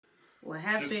or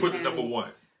have Just been put married. the number 1.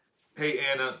 Hey,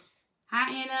 Anna.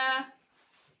 Hi, Anna.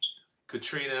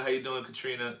 Katrina, how you doing,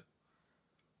 Katrina?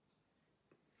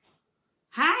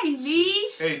 Hi,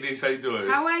 Niche. Hey, Niche, how you doing?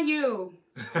 How are you?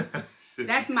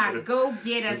 That's my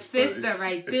go-getter sister funny.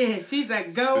 right there. She's a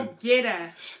go-getter.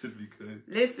 Should be good.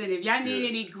 Listen, if y'all need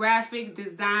any graphic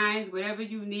designs, whatever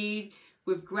you need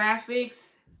with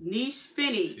graphics, Niche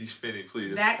Finney. Niche Finney,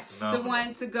 please. That's phenomenal. the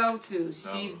one to go to. She's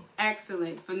Phenomenal.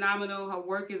 excellent. Phenomenal. Her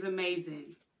work is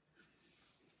amazing.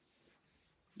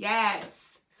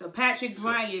 Yes. So Patrick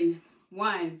Bryan,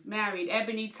 married.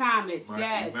 Ebony Thomas,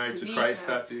 yes. Married to Tanika. Christ,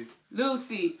 Tati?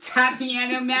 Lucy.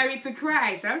 Tatiana married to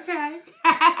Christ. Okay.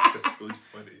 That's really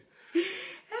funny.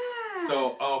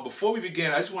 So before we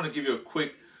begin, I just want to give you a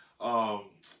quick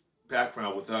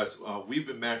background with us. We've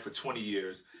been married for 20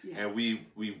 years, Yes. and we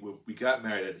got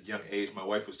married at a young age. My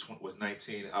wife was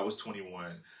 19. I was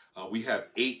 21. We have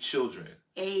 8 children.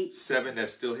 8. 7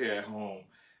 that's still here at home,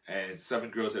 and 7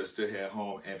 girls that are still here at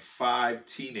home, and 5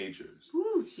 teenagers.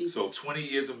 Ooh, Jesus. So 20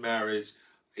 years of marriage,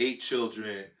 8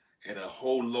 children, and a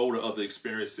whole load of other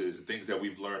experiences and things that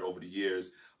we've learned over the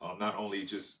years, not only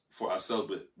just for ourselves,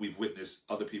 but we've witnessed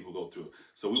other people go through.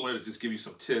 So we wanted to just give you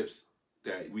some tips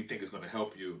that we think is going to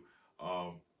help you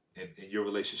in your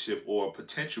relationship or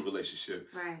potential relationship,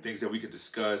 Right. things that we could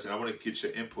discuss. And I want to get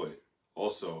your input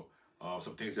also,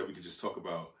 some things that we could just talk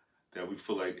about that we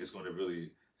feel like is going to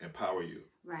really empower you.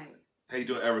 Right. How you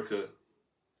doing, Erica?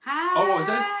 Hi. Oh, is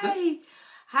that's...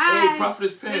 Hi. Hey,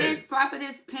 Prophetess Penn. Sis,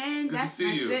 Prophetess Penn. Good That's to see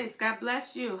my you. sis. God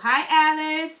bless you. Hi,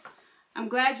 Alice. I'm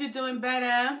glad you're doing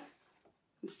better.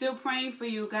 I'm still praying for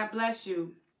you. God bless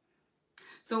you.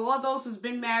 So all those who's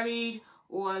been married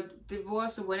or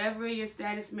divorced or whatever your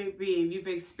status may be, and you've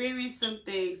experienced some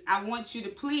things, I want you to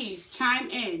please chime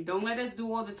in. Don't let us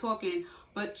do all the talking,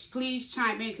 but please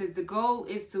chime in, because the goal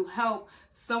is to help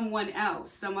someone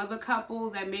else, some other couple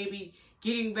that may be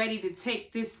getting ready to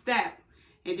take this step.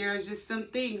 And there are just some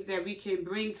things that we can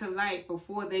bring to light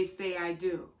before they say I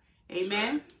do.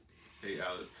 Amen? Hey,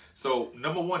 Alice. So,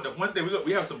 number 1, the one thing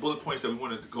we have some bullet points that we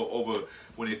wanted to go over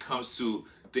when it comes to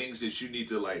things that you need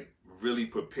to like really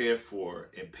prepare for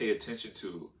and pay attention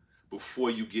to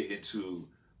before you get into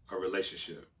a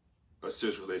relationship, a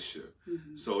serious relationship.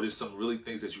 Mm-hmm. So there's some really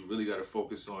things that you really got to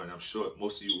focus on. I'm sure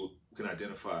most of you can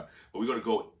identify, but we're going to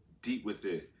go deep with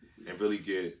it and really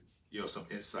get, some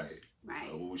insight.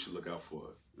 Right. What we should look out for.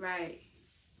 Right.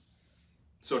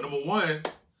 So number 1,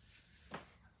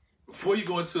 before you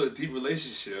go into a deep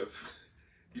relationship,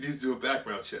 you need to do a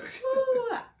background check.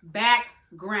 Ooh,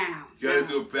 background. You got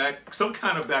to do some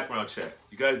kind of background check.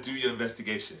 You got to do your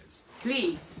investigations.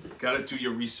 Please. You got to do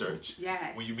your research.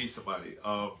 Yes. When you meet somebody.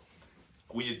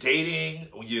 When you're dating,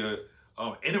 when you're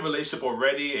in a relationship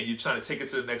already and you're trying to take it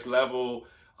to the next level,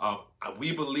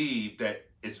 we believe that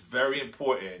it's very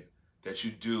important that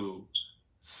you do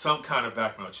some kind of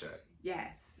background check.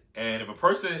 Yes. And if a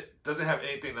person doesn't have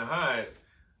anything to hide,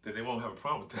 then they won't have a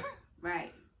problem with that.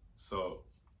 Right. So.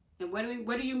 And what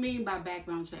do you mean by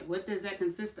background check? What does that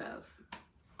consist of?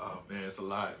 Oh man, it's a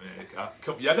lot, man.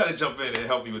 Y'all got to jump in and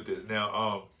help me with this.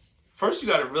 Now, first you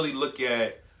got to really look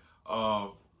at,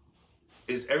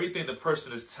 is everything the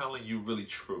person is telling you really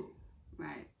true?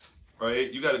 Right.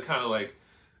 Right? You got to kind of like,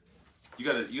 you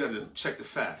got to check the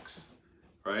facts,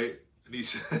 right?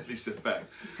 These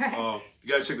facts. You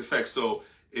got to check the facts. So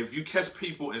if you catch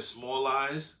people in small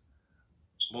lies,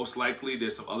 most likely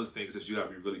there's some other things that you got to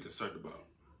be really concerned about.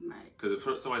 Right. Because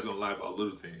if somebody's gonna lie about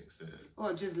little things, then,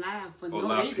 or just lie for no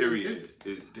lie, reason, period,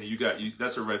 then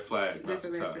that's a red flag. That's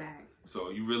a red flag. So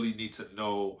you really need to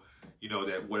know,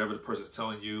 that whatever the person's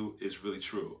telling you is really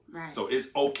true. Right. So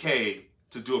it's okay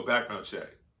to do a background check.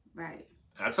 Right.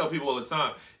 And I tell people all the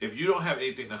time, if you don't have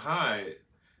anything to hide,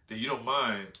 then you don't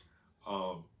mind,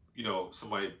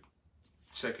 somebody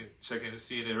checking and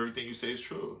seeing that everything you say is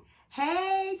true.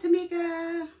 Hey,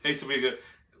 Tamika. Hey, Tamika.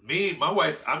 Me, my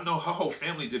wife, I know her whole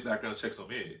family did background checks on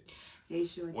me. They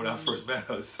sure when did. I first met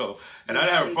her, and I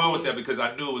didn't have a problem with that because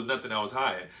I knew it was nothing I was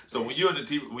hiding. So when you're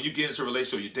when you get into a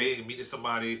relationship, you're dating, meeting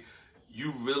somebody,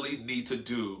 you really need to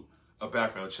do a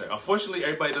background check. Unfortunately,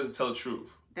 everybody doesn't tell the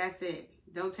truth. That's it.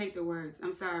 Don't take the words.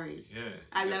 I'm sorry. Yeah.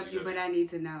 I love you, but I need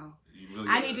to know.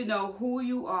 I need to know who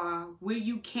you are, where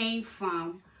you came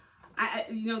from.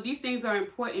 These things are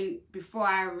important before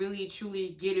I really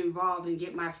truly get involved and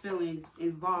get my feelings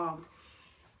involved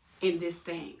in this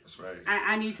thing. That's right.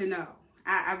 I need to know.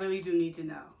 I really do need to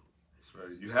know. That's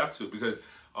right. You have to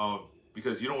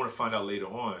because you don't want to find out later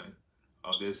on.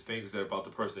 There's things that about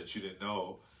the person that you didn't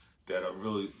know that are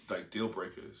really like deal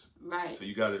breakers. Right. So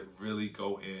you got to really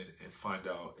go in and find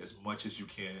out as much as you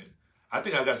can I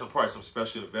think I got some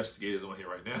special investigators on here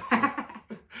right now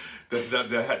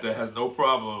that has no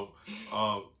problem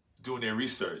doing their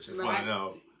research and finding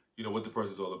out, you know, what the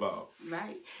person's all about.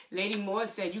 Right. Lady Moore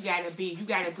said you gotta be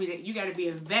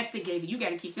investigated. You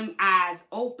gotta keep them eyes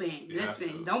open.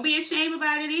 Listen, don't be ashamed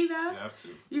about it either. You have to.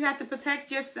 You have to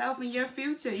protect yourself and your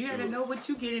future. You gotta know what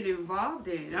you're getting involved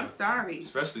in. I'm sorry.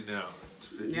 Especially now.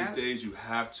 These days you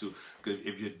have to.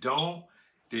 If you don't,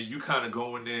 then you kind of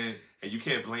going in and you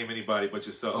can't blame anybody but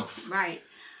yourself. Right.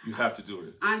 You have to do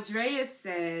it. Andrea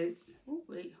said, oh,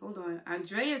 wait, hold on.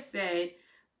 Andrea said,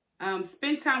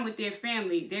 spend time with their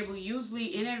family. They will usually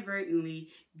inadvertently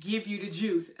give you the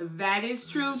juice. That is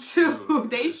true, too.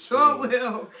 They sure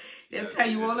will. They'll tell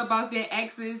you all about their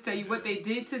exes, tell you what they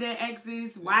did to their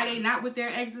exes, why they not with their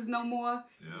exes no more.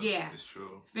 Yeah. It's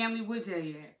true. Family would tell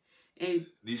you that. And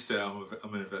he said,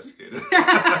 I'm an investigator.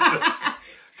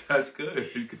 That's good.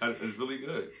 It's really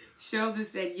good. Shoulder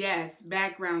said, yes,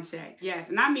 background check. Yes.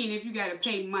 And I mean, if you got to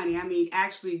pay money, I mean,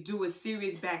 actually do a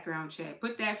serious background check.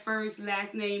 Put that first,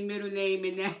 last name, middle name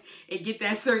in that and get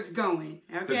that search going.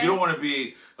 Okay? Because you don't want to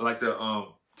be, like the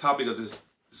topic of this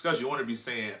discussion, you want to be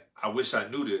saying, I wish I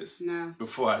knew this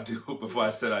before I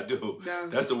said I do. No.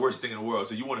 That's the worst thing in the world.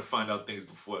 So you want to find out things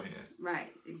beforehand.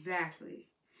 Right. Exactly.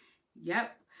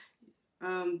 Yep.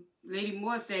 Lady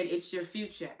Moore said, it's your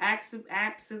future.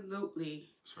 Absolutely.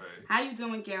 That's right. How you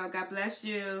doing, Gail? God bless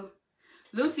you.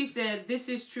 Lucy said, this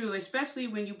is true, especially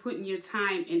when you put in your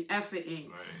time and effort in.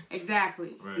 Right.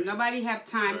 Exactly. Right. Nobody have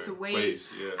time to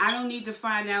waste. Yeah. I don't need to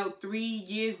find out 3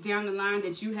 years down the line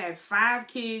that you had 5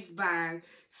 kids by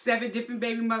 7 different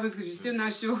baby mothers because you're still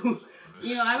not sure.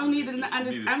 You know, I don't need to know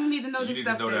this stuff. You need to know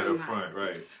that up front,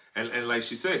 right? And like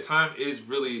she said, time is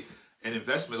really an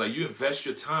investment. Like you invest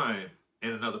your time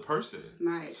in another person.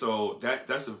 Right. So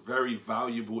that's a very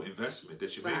valuable investment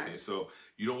that you're making. So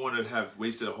you don't want to have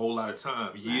wasted a whole lot of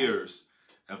time, years,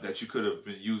 that you could have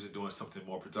been using doing something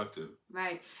more productive.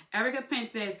 Right. Erica Penn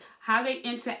says, how they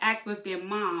interact with their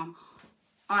mom,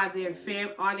 are they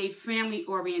family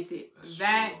oriented?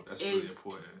 That's really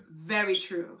important. Very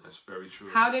true. That's very true.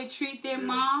 How they treat their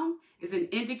mom is an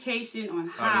indication on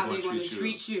how they want to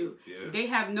treat you. Yeah. If they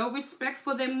have no respect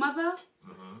for their mother,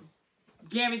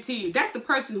 guarantee you, that's the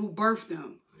person who birthed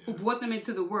them, who brought them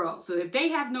into the world. So if they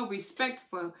have no respect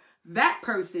for that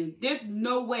person, there's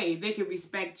no way they can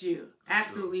respect you.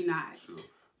 Absolutely not. True.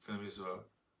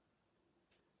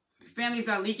 Families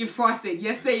are leaking faucet.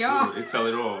 Yes, they are. They tell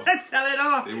it all. Tell it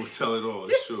all. They will tell it all.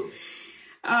 It's true.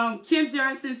 Kim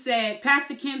Johnson said,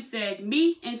 Pastor Kim said,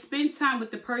 meet and spend time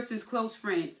with the person's close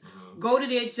friends. Go to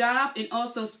their job and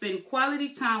also spend quality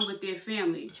time with their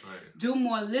family. That's right. Do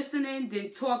more listening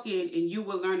than talking and you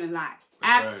will learn a lot.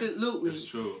 That's Absolutely. Right. That's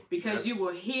true. Because you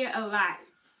will hear a lot.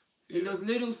 And those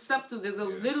little subtle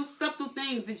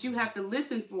things that you have to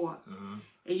listen for.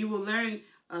 And you will learn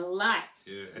a lot.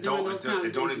 Yeah, and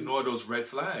don't ignore those red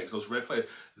flags. Those red flags,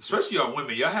 especially y'all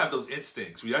women, y'all have those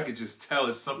instincts where y'all can just tell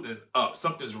it's something up,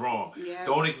 something's wrong. Yeah.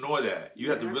 Don't ignore that.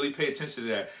 You have to really pay attention to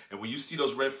that. And when you see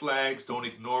those red flags, don't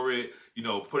ignore it. You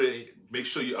know, make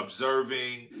sure you're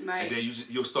observing, and then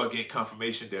you'll start getting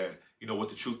confirmation that you know what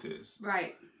the truth is.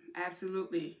 Right.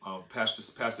 Absolutely.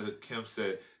 Pastor Kim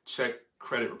said, check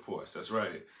credit reports. That's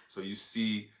right. So you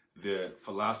see their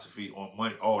philosophy on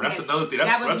money. Oh, that's another thing.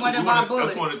 That's one of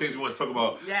the things we want to talk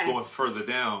about going further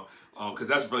down, because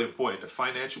that's really important. The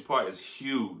financial part is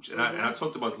huge, and I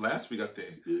talked about it last week. I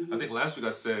think last week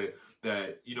I said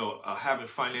that having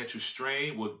financial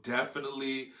strain will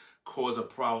definitely cause a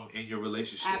problem in your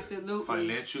relationship. Absolutely,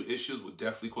 financial issues will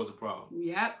definitely cause a problem.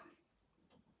 Yep.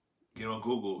 Get on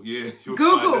Google. Yeah,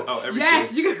 Google.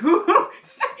 Yes, you can Google.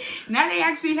 Now they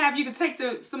actually have, you can take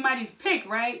somebody's pic,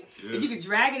 right? Yeah. And you can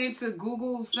drag it into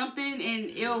Google something and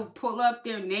it'll pull up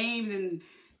their names and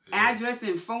address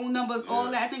and phone numbers, all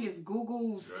that. I think it's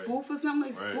Google Spoof or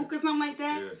something, Spook or something like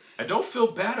that. Yeah. And don't feel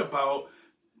bad about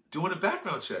doing a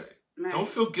background check. Right. Don't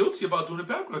feel guilty about doing a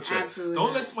background check. Absolutely.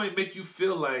 Don't let somebody make you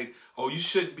feel like, oh, you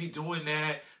shouldn't be doing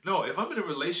that. No, if I'm in a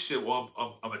relationship or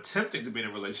I'm attempting to be in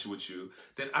a relationship with you,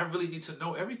 then I really need to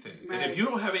know everything. Right. And if you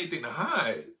don't have anything to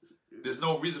hide, there's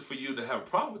no reason for you to have a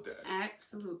problem with that.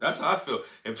 Absolutely. That's how I feel.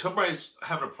 If somebody's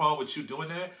having a problem with you doing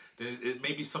that, then it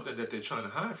may be something that they're trying to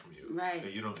hide from you. Right.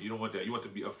 And you don't want that. You want to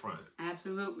be upfront.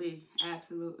 Absolutely.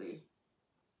 Absolutely.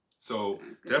 So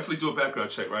definitely do a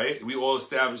background check, right? We all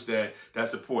established that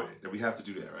that's important, that we have to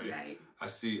do that, right? Right. I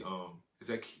see, is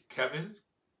that Kevin?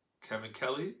 Kevin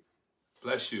Kelly?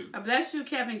 Bless you. Bless you,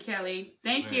 Kevin Kelly.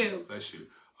 Thank you. Bless you.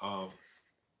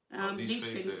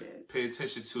 Pay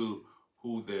attention to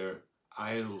who their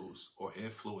idols or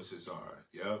influences are.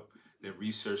 Yep. Then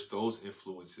research those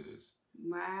influences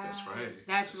Wow. That's right.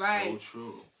 That's right. So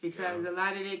true. Because a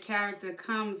lot of their character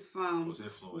comes from those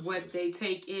influences, what they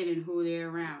take in and who they're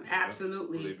around. Yeah.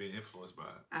 Absolutely. Who they being influenced by.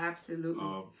 Absolutely.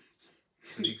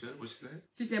 Tanika, what she say?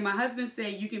 She said, my husband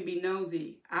said you can be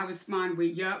nosy. I respond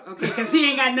with, yup, okay, because he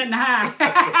ain't got nothing to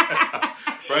hide.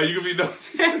 Right, you can be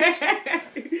nosy.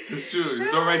 It's true.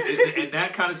 It's all right. In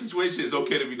that kind of situation, it's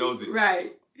okay to be nosy.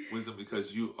 Right. Wisdom,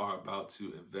 because you are about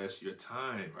to invest your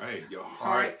time, right? Your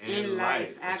heart and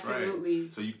life. That's Absolutely.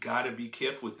 Right. So you got to be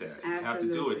careful with that. You Absolutely. have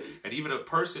to do it. And even a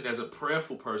person that's a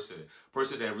prayerful person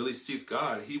that really seeks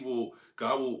God,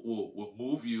 God will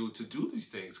move you to do these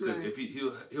things. Because Right.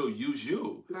 if he'll use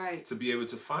you Right. to be able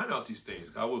to find out these things.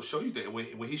 God will show you that.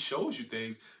 When he shows you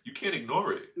things, you can't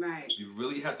ignore it. Right. You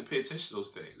really have to pay attention to those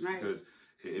things. Right. Because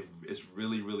it's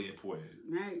really, really important.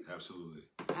 Right. Absolutely.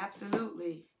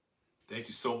 Absolutely. Thank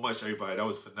you so much, everybody. That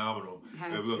was phenomenal.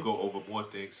 And we're going to go over more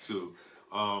things, too.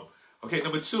 Okay,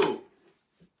 number 2.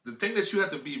 The thing that you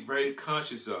have to be very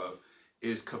conscious of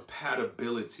is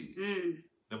compatibility.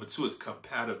 Number 2 is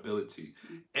compatibility.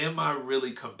 Am I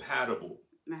really compatible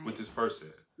with this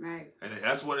person? Right. And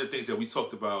that's one of the things that we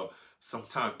talked about some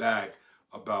time back,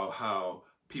 about how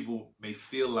people may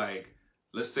feel like,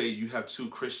 let's say you have 2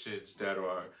 Christians that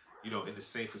are, in the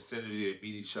same vicinity, they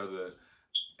meet each other.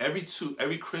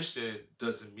 Every Christian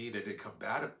doesn't mean that they're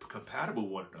compatible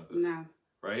with one another. No.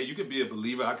 Right? You can be a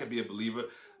believer. I can be a believer.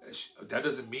 That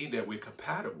doesn't mean that we're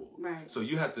compatible. Right. So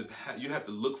you have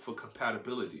to look for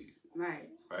compatibility. Right.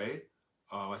 Right?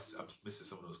 I'm missing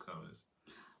some of those comments.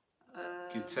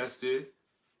 Get tested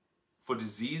for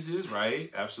diseases.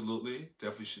 Right? Absolutely.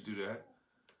 Definitely should do that.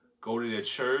 Go to their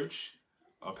church.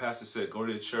 Our pastor said, go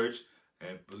to their church,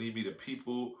 and believe me, the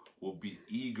people will be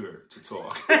eager to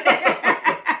talk.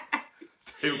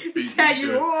 They will be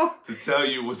eager to tell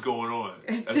you what's going on.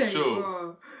 That's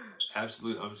true.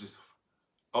 Absolutely.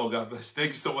 Oh, God bless you. Thank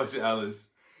you so much,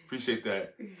 Alice. Appreciate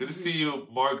that. Good to see you,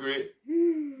 Margaret.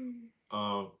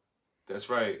 That's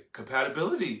right.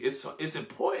 Compatibility. It's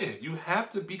important. You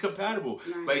have to be compatible.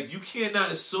 Right. Like, you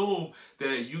cannot assume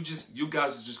that you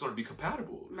guys are just going to be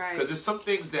compatible. Right. Because there's some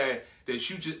things that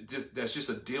you that's just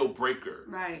a deal breaker.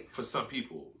 Right. For some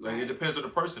people. Like, Right. it depends on the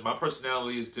person. My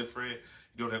personality is different.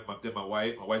 You don't have than my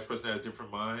wife. My wife's personality is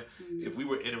different from mine. Mm-hmm. If we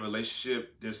were in a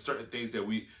relationship, there's certain things that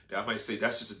I might say,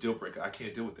 that's just a deal breaker. I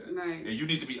can't deal with that. Right. And you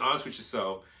need to be honest with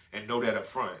yourself and know that up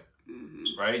front.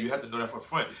 Mm-hmm. Right? You have to know that up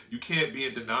front. You can't be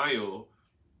in denial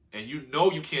and you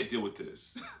can't deal with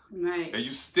this. Right. And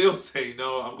you still say,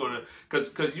 no, I'm going to,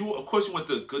 because you, of course, you want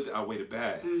the good to outweigh the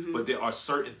bad. Mm-hmm. But there are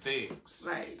certain things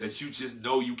that you just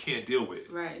know you can't deal with.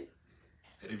 Right.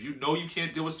 And if you know you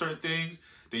can't deal with certain things,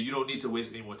 then you don't need to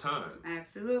waste any more time.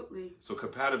 Absolutely. So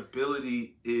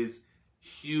compatibility is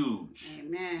huge.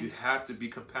 Amen. You have to be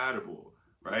compatible,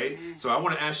 right? Amen. So I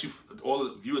want to ask you, all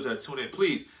the viewers that are tuning in,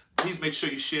 please make sure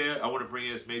you share. I want to bring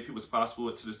in as many people as possible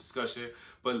into this discussion.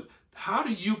 But how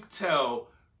do you tell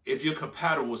if you're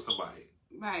compatible with somebody?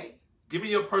 Right. Give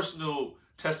me your personal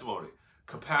testimony.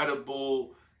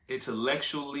 Compatible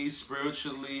intellectually,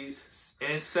 spiritually,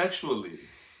 and sexually.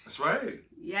 That's right.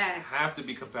 Yes. You have to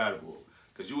be compatible.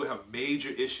 Because you will have major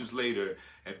issues later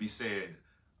and be saying,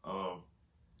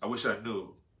 I wish I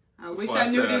knew. I wish I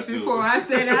knew this before I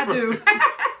said I do.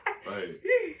 Right.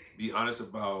 Be honest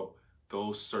about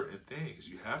those certain things.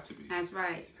 You have to be. That's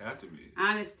right. You have to be.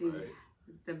 Honesty. Right.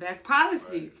 It's the best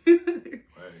policy.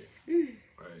 Right.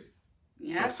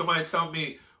 Yep. So somebody tell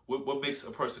me what makes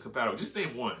a person compatible. Just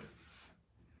name one.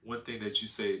 One thing that you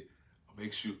say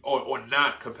makes you, or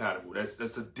not compatible.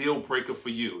 That's a deal breaker for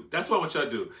you. That's what I want y'all to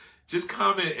do. Just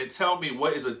comment and tell me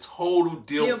what is a total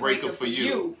deal breaker for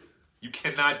you. You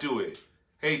cannot do it.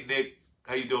 Hey, Nick.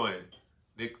 How you doing?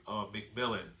 Nick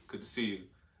McMillan. Good to see you.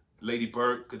 Lady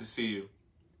Burke. Good to see you.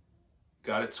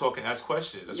 Gotta talk and ask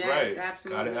questions. That's right.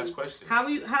 Absolutely. Gotta ask questions.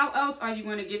 How else are you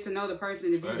going to get to know the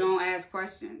person if you don't ask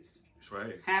questions? That's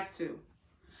right. Have to.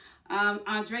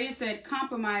 Andrea said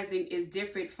compromising is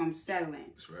different from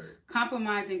settling. That's right.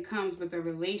 Compromising comes with a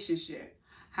relationship.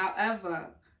 However,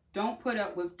 don't put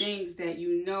up with things that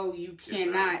you know you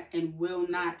cannot and will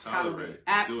not tolerate.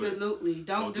 Absolutely.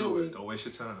 Don't do it. Don't waste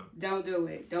your time. Don't do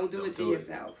it. Don't do it to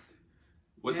yourself.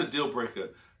 What's a deal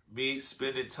breaker? Me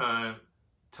spending time.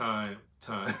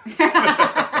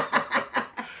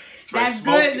 That's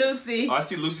good, Lucy. Oh, I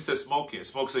see Lucy says smoking.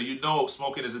 So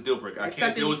smoking is a deal breaker. That's I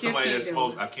can't deal with somebody that do.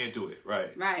 smokes. I can't do it.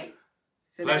 Right. Right.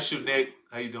 So bless you, Nick.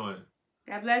 How you doing?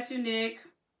 God bless you, Nick.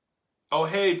 Oh,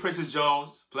 hey, Princess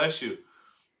Jones. Bless you.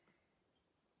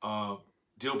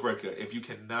 Deal breaker. If you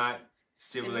cannot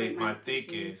stimulate my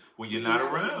thinking when you're not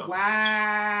around.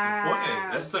 Wow. It's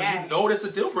important. That's something you know that's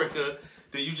a deal breaker.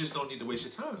 then you just don't need to waste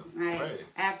your time. Right.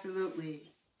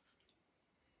 Absolutely.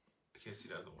 I can't see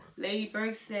the other one. Lady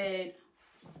Burke said,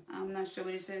 I'm not sure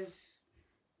what it says.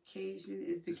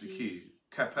 Occasion is the key.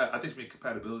 I think it means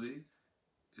compatibility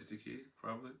is the key,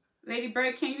 probably. Lady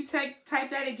Burke, can you type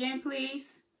that again,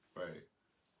 please? Right.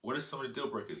 What is some of the deal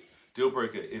breakers? Deal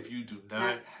breaker, if you do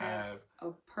not have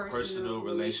a personal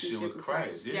relationship with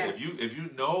Christ. Yeah. Yes. If you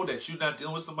know that you're not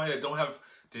dealing with somebody that don't have,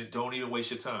 then don't even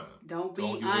waste your time. Don't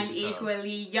be unequally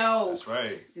yoked. That's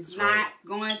right. It's not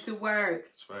going to work.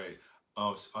 That's right.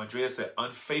 Andrea said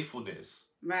unfaithfulness.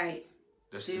 Right.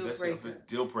 Deal breaker.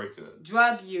 Deal breaker.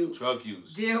 Drug use.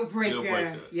 Deal breaker. Deal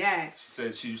breaker. Yes.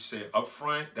 She said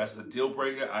upfront, that's a deal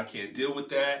breaker. I can't deal with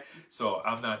that. So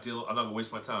I'm not gonna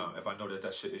waste my time if I know that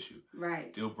that's your issue.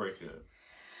 Right. Deal breaker.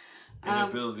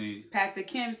 Inability. Pastor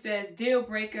Kim says deal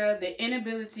breaker, the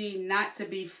inability not to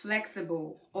be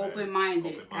flexible,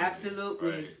 open-minded. Absolutely.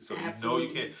 Right. So if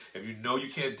you know you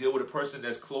can't deal with a person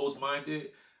that's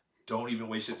closed-minded, don't even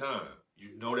waste your time.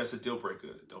 You know that's a deal breaker.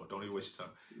 Don't even waste your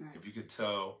time. Right. If you can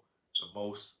tell the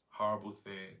most horrible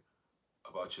thing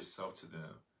about yourself to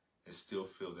them and still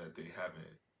feel that they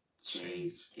haven't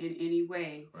changed in any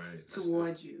way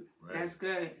towards you. Right. That's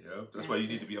good. Yep. That's why you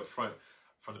need to be upfront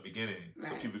from the beginning,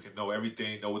 so people can know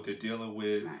everything, know what they're dealing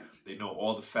with. Right. They know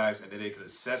all the facts, and then they can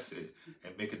assess it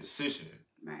and make a decision.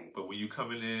 Right. But when you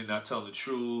coming in not telling the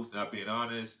truth, not being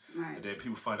honest, and then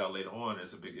people find out later on,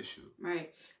 it's a big issue.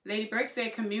 Right. Lady Burke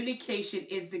said communication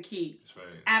is the key. That's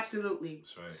right. Absolutely.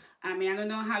 That's right. I mean, I don't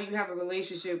know how you have a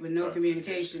relationship with no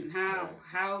communication. How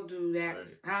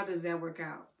does that work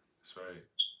out? That's right.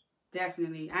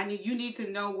 Definitely. You need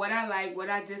to know what I like, what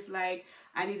I dislike.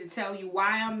 I need to tell you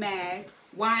why I'm mad,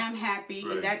 why I'm happy,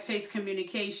 and that takes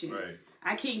communication. Right.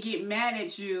 I can't get mad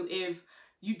at you if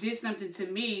you did something to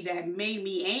me that made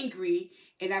me angry,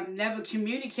 and I've never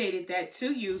communicated that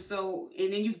to you. So,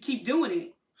 and then you keep doing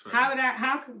it.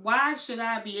 Right. Why should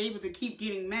I be able to keep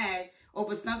getting mad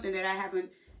over something that I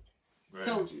haven't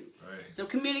told you? Right. So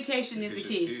communication is the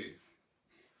key.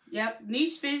 Yep.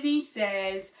 Niche Finney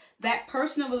says that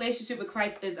personal relationship with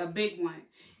Christ is a big one.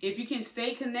 If you can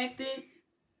stay connected,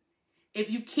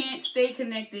 if you can't stay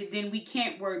connected, then we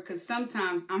can't work, because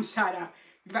sometimes I'm shot out.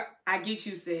 I get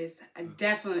you, sis. I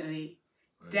definitely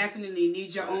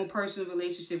need your own personal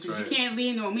relationship, because you can't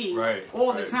lean on me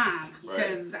all the time,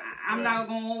 because I'm not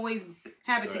going to always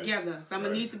have it together. So I'm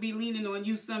going to need to be leaning on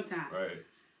you sometime. Right.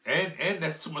 And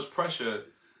that's too much pressure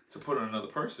to put on another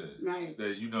person. Right.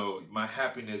 That, my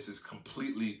happiness is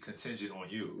completely contingent on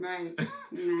you. Right.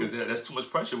 Because that's too much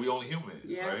pressure. We only human,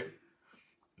 right?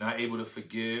 Not able to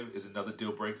forgive is another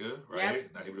deal breaker, right?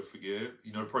 Yep. Not able to forgive.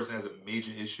 The person has a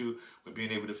major issue with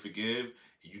being able to forgive.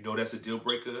 That's a deal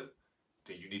breaker.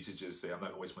 Then you need to just say, I'm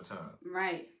not going to waste my time.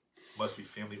 Right. Must be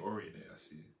family oriented, I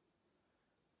see.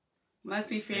 Must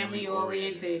be family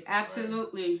oriented.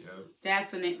 Absolutely. Yep.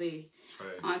 Definitely.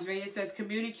 Right. Andrea says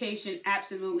communication,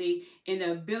 absolutely. And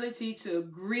the ability to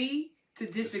agree to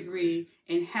disagree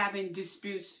and having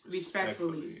disputes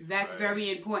respectfully. That's very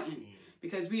important,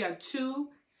 because we are two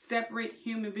separate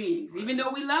human beings. Even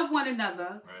though we love one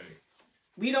another,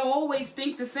 we don't always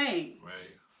think the same. Right.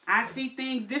 I see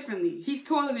things differently. He's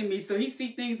taller than me, so he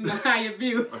sees things from a higher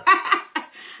view.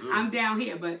 I'm down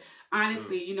here, but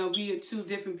honestly, we are two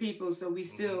different people, so we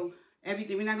still,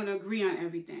 everything, we're not going to agree on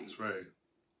everything. That's right.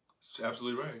 That's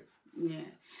absolutely right.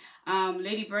 Yeah.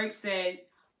 Lady Burke said,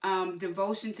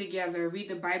 devotion together, read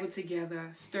the Bible together,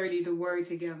 study the word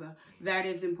together. That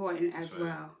is important as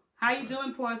well. How you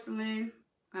doing, Porcelain?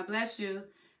 God bless you.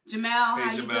 Jamel,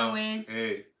 how you doing?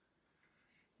 Hey.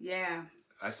 Yeah.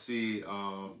 I see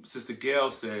Sister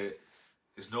Gail said,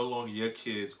 it's no longer your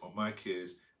kids or my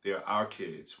kids. They're our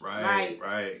kids, right?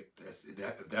 Right.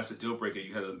 That's a deal breaker.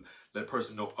 You had to let a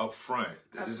person know up front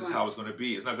that this is how it's going to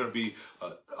be. It's not going to be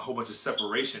a whole bunch of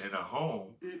separation in our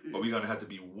home, but we're going to have to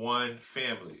be one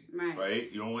family,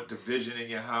 right? You don't want division in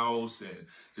your house and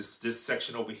this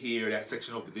section over here, that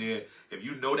section over there. If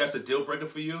you know that's a deal breaker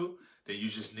for you, then you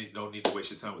just don't need to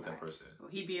waste your time with that person. Well,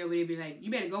 he'd be over there be like,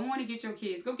 you better go on and get your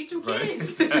kids. Go get your kids. Right?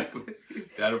 Exactly.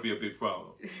 That'll be a big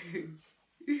problem.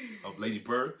 Lady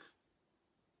Burke.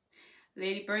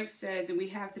 Lady Burke says that we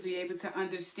have to be able to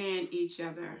understand each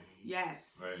other.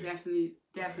 Yes, definitely.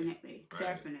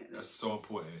 That's so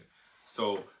important.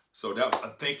 So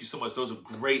that thank you so much. Those are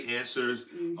great answers.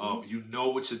 You know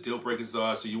what your deal breakers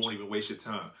are, so you won't even waste your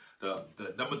time.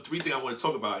 The number 3 thing I want to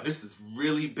talk about, and this is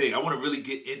really big. I want to really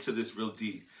get into this real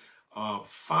deep.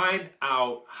 Find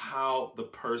out how the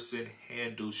person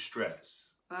handles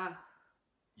stress.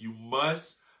 You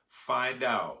must find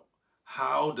out,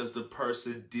 how does the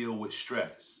person deal with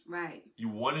stress? Right. You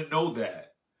want to know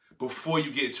that before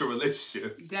you get into a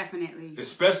relationship. Definitely.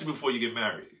 Especially before you get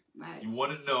married. Right. You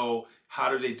want to know,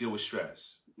 how do they deal with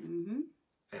stress? Mm-hmm.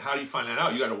 And how do you find that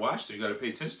out? You got to watch them. You got to pay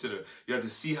attention to them. You have to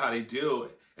see how they deal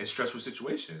in stressful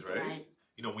situations, right? Right.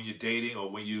 You know, when you're dating or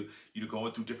when you're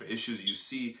going through different issues, and you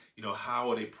see, you know,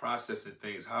 how are they processing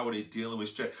things? How are they dealing with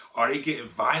stress? Are they getting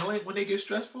violent when they get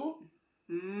stressful?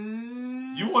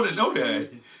 Mm-hmm. You want to know that.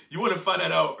 You want to find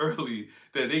that out early,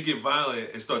 that they get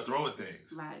violent and start throwing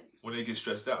things. Right. When they get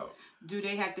stressed out. Do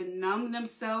they have to numb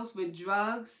themselves with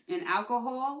drugs and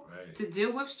alcohol to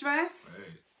deal with stress?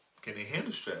 Right. Can they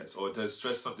handle stress? Or does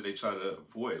stress something they try to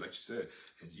avoid, like you said,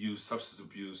 and use substance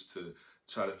abuse to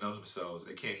try to numb themselves?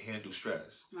 They can't handle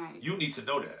stress. Right. You need to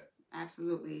know that.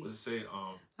 Absolutely. What does it say?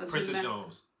 Princess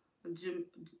Jones.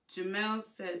 Jamel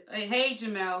said, hey,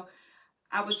 Jamel,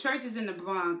 our church is in the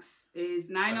Bronx. Is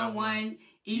 901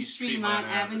 East Tremont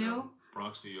Avenue.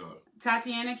 Bronx, New York.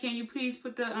 Tatiana, can you please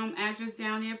put the address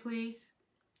down there, please?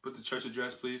 Put the church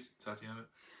address, please, Tatiana.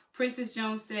 Princess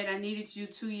Jones said, I needed you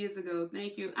 2 years ago.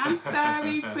 Thank you. I'm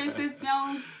sorry, Princess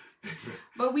Jones.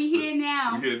 But we here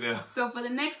now. We here now. So for the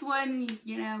next one,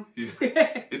 you know.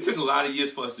 Yeah. It took a lot of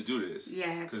years for us to do this.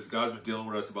 Yes. Because God's been dealing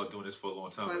with us about doing this for a long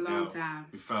time. For a long time.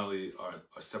 We finally are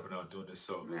stepping out doing this.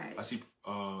 So right.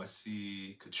 I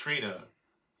see Katrina.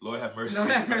 Lord have mercy.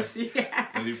 Lord have mercy.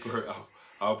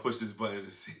 I'll push this button to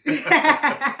see.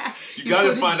 You got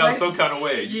to find out some kind of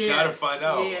way. You got to find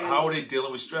out how are they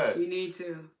dealing with stress. You need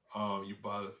to. You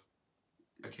bother.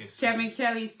 I can't see. Kevin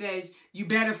Kelly says you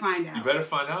better find out. You better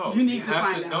find out. You need to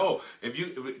have find to out. know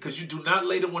because you do not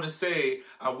later want to say,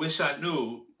 "I wish I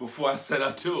knew" before I said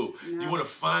I do. No. You want to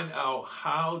find out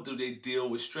how do they deal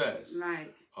with stress.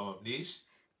 Right. Niche.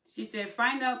 She said,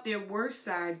 find out their worst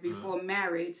sides before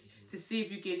marriage to see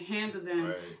if you can handle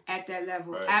them at that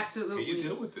level. Right. Absolutely. Can you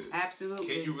deal with it? Absolutely.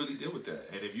 Can you really deal with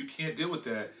that? And if you can't deal with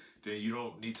that, then you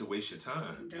don't need to waste your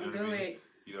time. Don't do it.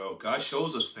 You know, God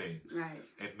shows us things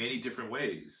in many different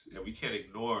ways. And we can't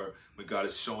ignore when God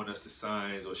is showing us the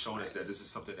signs or showing us that this is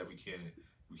something that we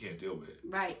can't deal with.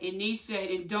 Right. And Niche said,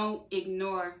 and don't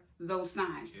ignore those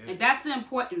signs. And that's the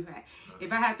important fact.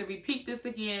 If I have to repeat this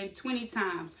again 20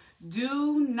 times,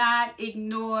 do not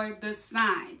ignore the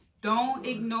signs. Don't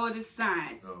ignore the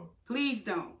signs. No. Please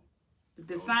don't. If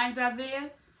the signs are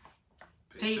there,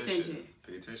 pay attention.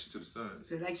 Pay attention to the signs.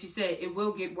 So like she said, it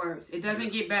will get worse. It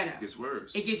doesn't get better. It gets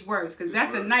worse. It gets worse because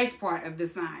that's the nice part of the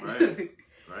signs.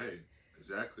 Right.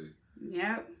 Exactly.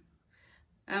 Yep.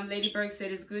 Lady Berg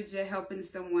said, it's good you're helping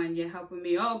someone. You're helping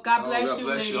me. Oh, God bless you,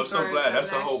 Lady Berg. I'm so glad. That's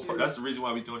that's the reason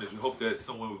why we're doing this. We hope that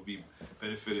someone will be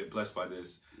benefited, blessed by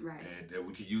this. Right. And that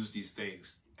we can use these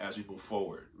things as we move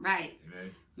forward. Right.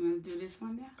 Amen. You want to do this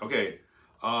one now? Okay.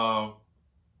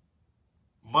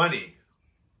 Money.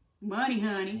 Money,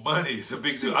 honey. Money is a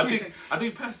big deal. I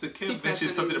think Pastor Kim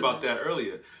mentioned something about that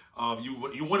earlier.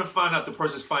 You want to find out the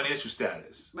person's financial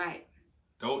status. Right.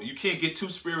 You can't get too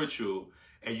spiritual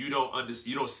and you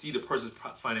don't see the person's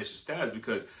financial status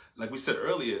because, like we said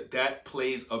earlier, that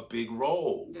plays a big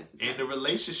role in the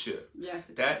relationship. Yes,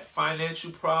 that financial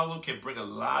problem can bring a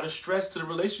lot of stress to the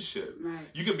relationship. Right.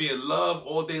 You can be in love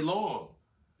all day long,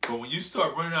 but when you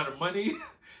start running out of money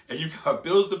and you got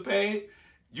bills to pay,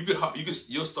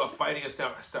 you'll start fighting and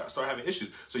start having issues.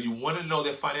 So you want to know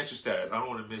their financial status. I don't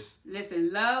want to miss.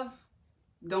 Listen, love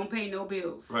don't pay no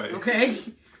bills. Right. Okay?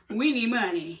 We need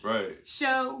money. Right.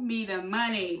 Show me the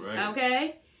money. Right.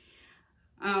 Okay?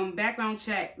 Background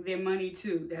check their money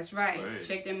too. That's right.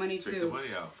 Check their money too. Check the money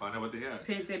out. Find out what they have.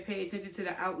 Penn said pay attention to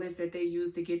the outlets that they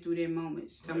use to get through their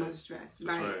moments. Talking about stress.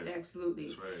 That's right. Absolutely.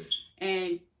 That's right.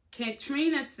 And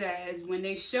Katrina says when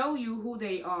they show you who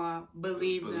they are,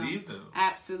 believe them. Believe them.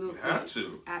 Absolutely. You have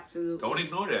to. Absolutely. Don't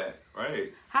ignore that.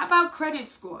 Right. How about credit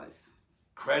scores?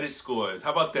 Credit scores.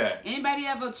 How about that? Anybody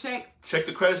ever check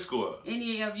the credit score?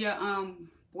 Any of your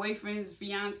boyfriends,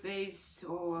 fiancés,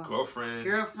 or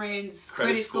girlfriends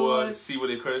credit scores? See what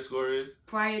their credit score is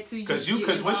prior to you.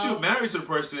 Because once you're married to the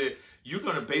person, you're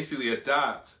gonna basically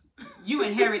adopt. You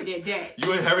inherit their debt.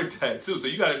 You inherit that too, so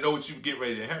you got to know what you get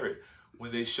ready to inherit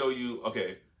when they show you.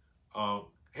 Okay,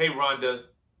 hey Rhonda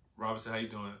Robinson, how you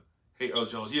doing? Hey Earl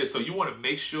Jones, yeah. So you want to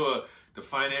make sure the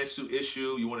financial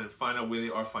issue. You want to find out where they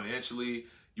are financially.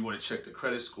 You want to check the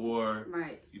credit score.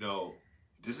 Right. You know,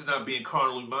 this is not being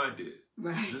carnally minded.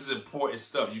 Right. This is important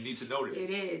stuff. You need to know this. It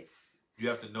is. You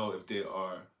have to know if they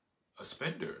are a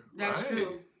spender. That's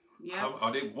true. Yeah.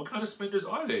 Are they? What kind of spenders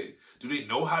are they? Do they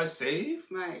know how to save?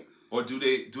 Right. Or do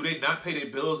they not pay their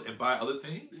bills and buy other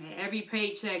things? Yeah, every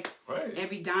paycheck,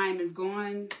 every dime is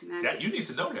gone. That you need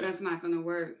to know that. That's not going to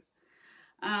work.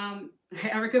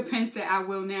 Erica Penn said, "I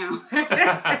will now."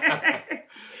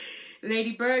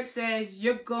 Lady Berg says,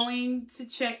 you're going to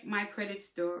check my credit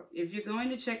score. If you're going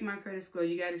to check my credit score,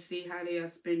 you got to see how they are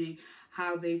spending,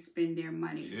 how they spend their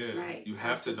money. Yeah, right. You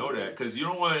have to know that, because you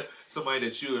don't want somebody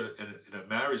that you're in a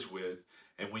marriage with,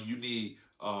 and when you need,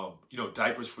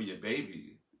 diapers for your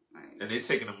baby, right. and they're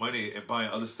taking the money and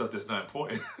buying other stuff that's not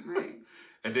important, right.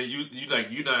 and then you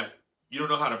don't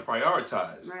know how to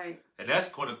prioritize, right. And that's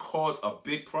going to cause a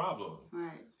big problem,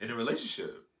 right. in a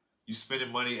relationship. You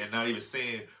spending money and not even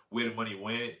saying where the money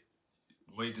went,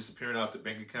 money disappearing out the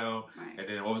bank account, right. And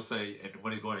then all of a sudden, and the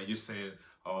money going, and you're saying,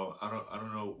 "Oh, I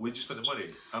don't know, where'd you spend the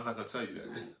money?" I'm not gonna tell you that.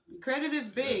 Right. Credit is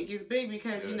big. Yeah. It's big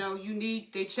because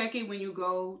they check it when you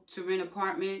go to rent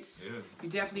apartments. Yeah. You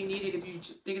definitely need it if you're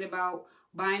thinking about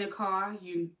buying a car.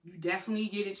 You definitely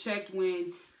get it checked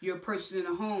when you're purchasing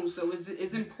a home. So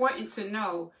it's important to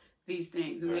know these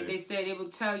things. And like they said, it will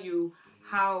tell you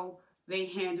how they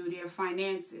handle their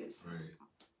finances. Right.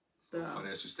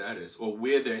 Financial status, or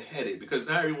where they're headed, because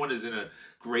not everyone is in a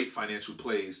great financial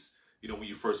place, when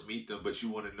you first meet them, but you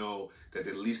want to know that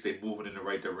at least they're moving in the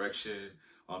right direction.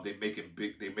 They're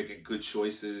making good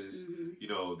choices.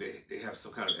 Mm-hmm. They have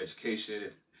some kind of education.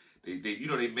 If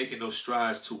they're making those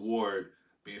strides toward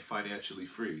being financially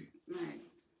free. Right.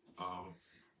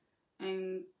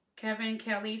 And Kevin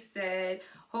Kelly said,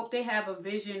 hope they have a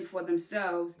vision for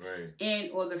themselves, right, and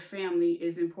or the family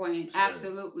is important. That's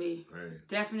Absolutely. Right.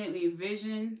 Definitely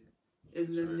vision is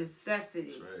That's a right. necessity.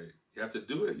 That's right. You have to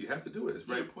do it. It's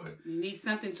very important. You need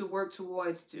something to work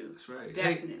towards too. That's right.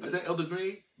 Definitely. Hey, is that Elder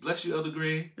Green? Bless you, Elder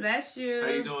Green. Bless you. How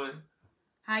you doing?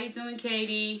 How you doing,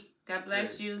 Katie? God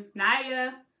bless you.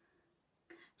 Naya.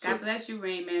 God bless you,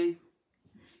 Raymond.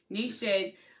 Niche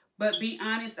said, but be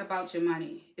honest about your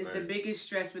money. It's the biggest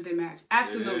stress with the marriage.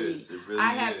 Absolutely. It really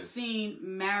I have seen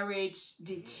marriage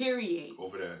deteriorate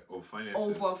over finances.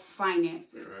 Over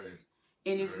finances.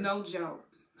 Right. And it's no joke.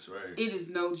 That's right. It is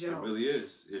no joke. It really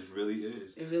is. It really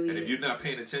is. It really is. And if you're not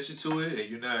paying attention to it, and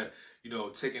you're not,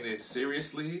 taking it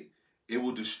seriously, it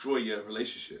will destroy your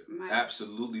relationship. Right.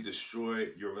 Absolutely destroy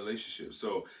your relationship.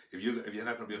 So if you're not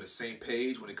going to be on the same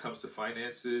page when it comes to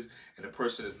finances, and the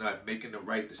person is not making the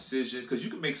right decisions, because you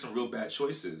can make some real bad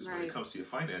choices when it comes to your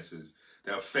finances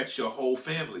that affects your whole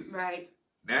family. Right.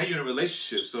 Now you're in a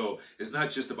relationship, so it's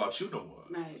not just about you no more.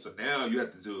 Right. So now you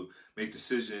have to make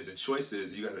decisions and choices,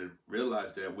 and you got to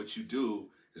realize that what you do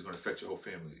is going to affect your whole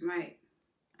family. Right.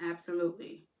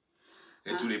 Absolutely.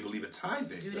 And do they believe in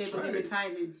tithing? Do they believe in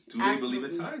tithing? Do they believe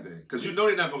in tithing? Because they're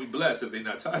not going to be blessed if they're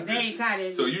not tithing. They ain't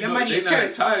tithing. So your money if they're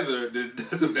not a tither, then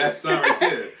that's a bad sign right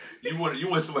there. You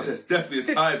want somebody that's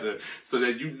definitely a tither, so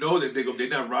that that they're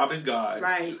not robbing God.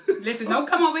 Right. Listen, don't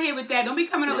come over here with that. Don't be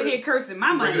coming over here cursing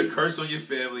my money. Bringing a curse on your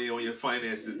family, on your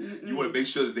finances. Mm-mm. You want to make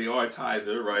sure that they are a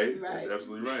tither, right? That's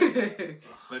absolutely right.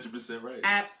 100% right.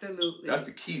 Absolutely. That's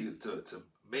the key to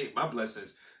make my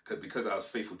blessings, because I was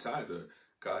faithful tither.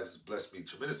 God has blessed me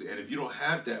tremendously. And if you don't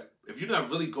have that, if you're not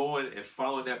really going and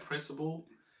following that principle,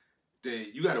 then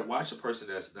you got to watch a person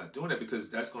that's not doing that,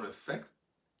 because that's going to affect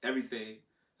everything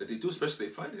that they do, especially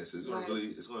their finances.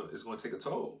 It's going to take a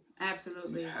toll.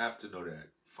 Absolutely. So you have to know that.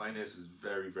 Finance is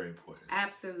very, very important.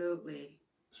 Absolutely.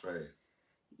 That's right.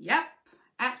 Yep.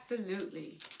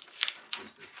 Absolutely.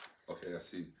 Okay, I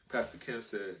see. Pastor Kim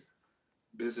said,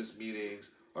 business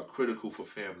meetings are critical for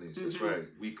families. Mm-hmm. That's right.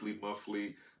 Weekly,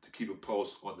 monthly, to keep a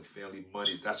pulse on the family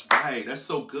monies. That's right. That's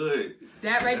so good.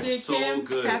 That right there, so Kim,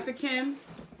 good. Pastor Kim.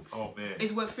 Oh, man.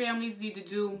 Is what families need to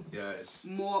do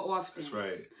more often. That's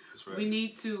right. That's right. We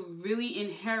need to really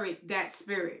inherit that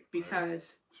spirit,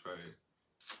 because that's right.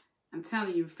 I'm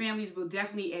telling you, families will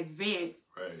definitely advance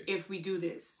if we do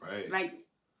this. Right. Like,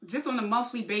 just on a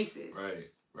monthly basis. Right.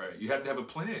 Right. You have to have a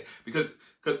plan, because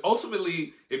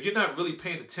ultimately, if you're not really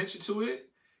paying attention to it,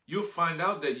 you'll find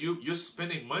out that you're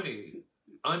spending money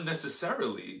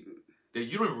unnecessarily, that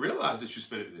you don't realize that you're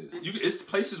spending this. It's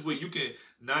places where you can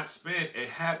not spend and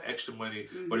have extra money,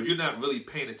 but if you're not really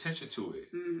paying attention to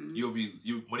it,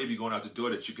 money be going out the door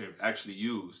that you can actually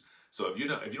use. So if you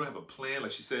don't have a plan,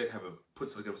 like she said, put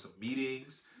together some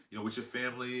meetings, with your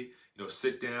family,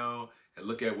 sit down and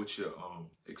look at what your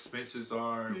expenses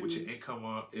are, what your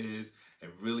income is,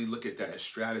 and really look at that and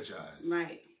strategize.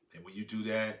 Right. And when you do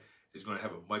that, it's going to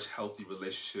have a much healthy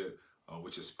relationship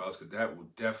with your spouse, because that will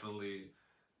definitely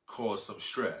cause some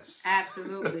stress.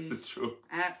 Absolutely. That's the truth.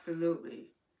 Absolutely.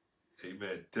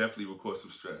 Amen. Definitely will cause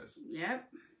some stress. Yep.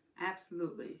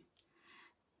 Absolutely.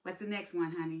 What's the next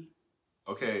one, honey?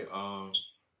 Okay.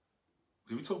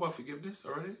 Did we talk about forgiveness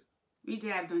already? We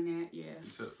dabbed on that, yeah.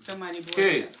 Somebody brought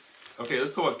kids. Okay,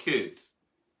 let's talk about kids.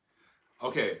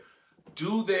 Okay.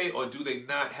 Do they or do they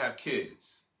not have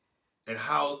kids? And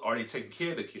how are they taking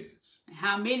care of the kids?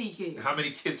 How many kids? And how many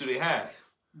kids do they have?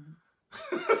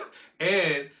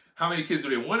 And how many kids do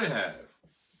they want to have?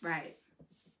 Right.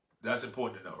 That's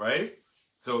important to know, right?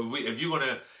 So if you're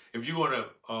gonna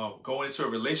go into a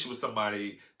relationship with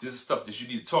somebody, this is stuff that you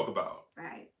need to talk about.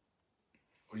 Right.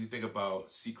 What do you think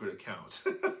about secret accounts?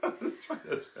 That's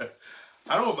right.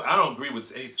 I don't agree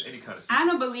with any kind of secrets. I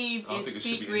don't believe in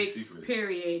secrets,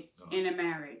 period, in a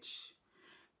marriage.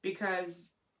 Because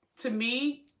to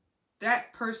me,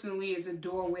 that personally is a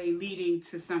doorway leading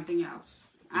to something else.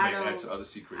 Add to other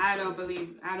secrets. I don't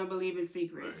believe in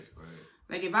secrets. Right.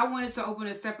 Like if I wanted to open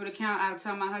a separate account, I would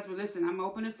tell my husband, listen, I'm gonna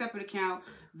open a separate account.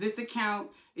 This account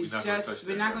is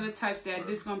we're not gonna touch that.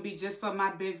 This is gonna be just for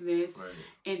my business. Right.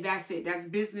 And that's it. That's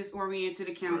business oriented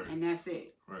account and that's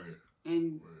it. Right.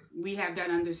 And we have that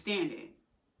understanding.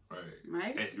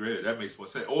 Right. And that makes more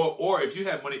sense. Or if you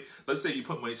have money, let's say you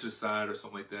put money to the side or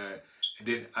something like that, and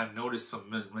then I noticed some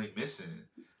money missing.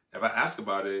 If I ask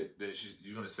about it, then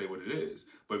you're going to say what it is.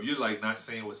 But if you're like not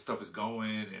saying what stuff is going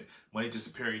and money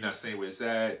disappearing, you're not saying where it's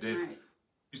at, then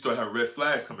you start having red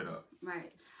flags coming up.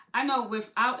 Right. I know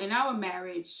in our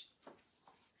marriage,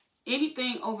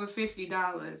 anything over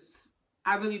 $50,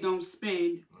 I really don't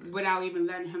spend without even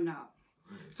letting him know.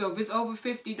 Right. So if it's over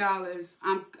 $50,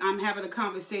 I'm having a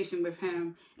conversation with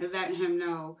him and letting him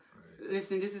know,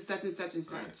 listen, this is such and such and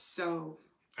such. Right. So.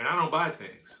 And I don't buy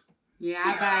things. Yeah,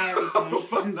 I buy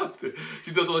everything.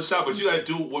 She does all the shop, but you got to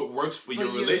do what works for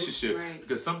your relationship. Right.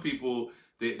 Because some people,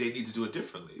 they need to do it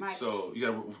differently. Right. So you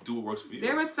got to do what works for you.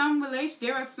 There are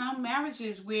some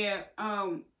marriages where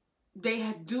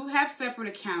they do have separate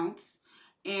accounts,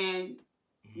 and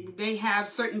they have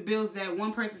certain bills that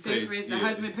one person pays. For instance, the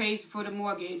husband pays for the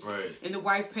mortgage, and the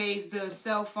wife pays the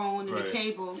cell phone and the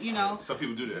cable. You know, some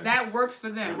people do that. That works for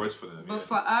them. It works for them. But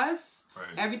for us.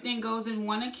 Everything goes in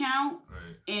one account,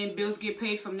 and bills get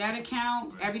paid from that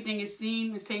account. Everything is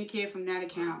taken care of from that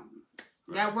account.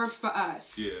 That works for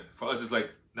us. Yeah, for us, it's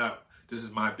like, now, this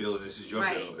is my bill and this is your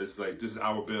bill. It's like, this is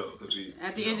our bill.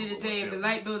 At the end of the day, if the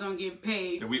light bill don't get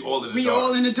paid, then we all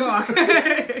in the dark.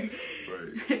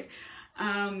 Right.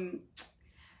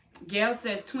 Gail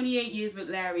says 28 years with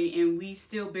Larry, and we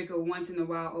still bicker once in a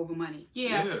while over money.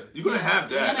 Yeah, you're gonna have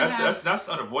that. That's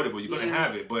unavoidable. You're gonna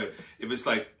have it, but if it's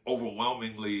like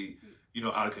overwhelmingly,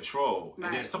 out of control,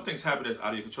 and then some things happen that's out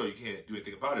of your control, you can't do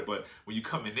anything about it. But when you're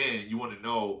coming in, you want to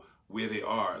know where they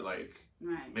are, like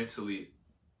mentally,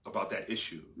 about that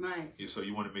issue. Right. So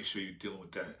you want to make sure you're dealing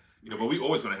with that. But we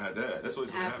always gonna have that. That's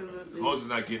always gonna happen. As long as it's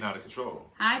not getting out of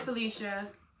control. Hi, Felicia.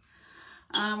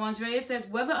 Andrea says,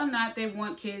 whether or not they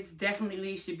want kids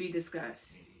definitely should be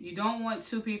discussed. You don't want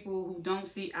two people who don't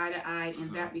see eye to eye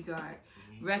in that regard.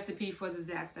 Recipe for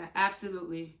disaster.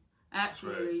 Absolutely.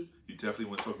 Absolutely. Right. You definitely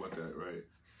want to talk about that, right?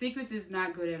 Secrets is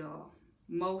not good at all.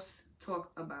 Most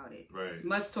talk about it. Right.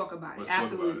 Must talk about it.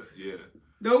 Absolutely. Talk about it. Yeah.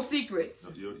 No secrets.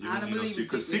 No, you don't need no secrets.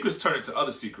 Because secrets turn into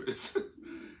other secrets.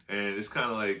 And it's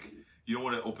kind of like, you don't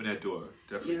want to open that door.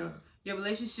 Definitely not. Your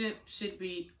relationship should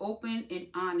be open and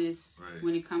honest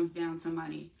when it comes down to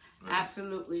money. Right.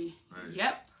 Absolutely. Right.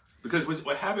 Yep. Because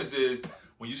what happens is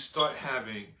when you start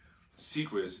having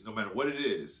secrets, no matter what it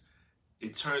is,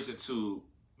 it turns into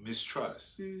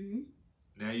mistrust.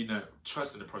 Now you're not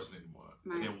trusting the person anymore.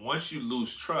 Right. And then once you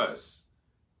lose trust,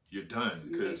 you're done.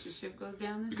 The relationship goes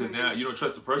down because now you don't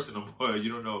trust the person no more.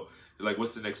 You don't know, like,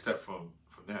 what's the next step from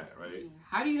that, right? Yeah.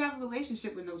 How do you have a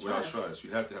relationship with no trust? Without trust.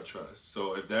 You have to have trust.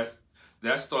 So if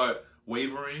that start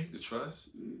wavering, the trust,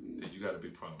 then you got a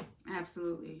big problem.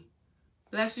 Absolutely.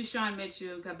 Bless you, Sean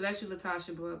Mitchell. God bless you,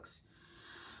 Latasha Brooks.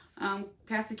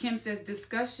 Pastor Kim says,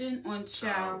 discussion on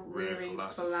child rearing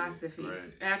philosophy.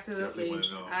 Right. Absolutely.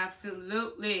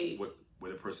 Absolutely.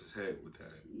 Where the person's head with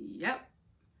that. Yep.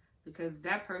 Because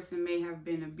that person may have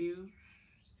been abused.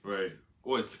 Right.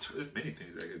 Or there's many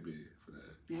things that could be for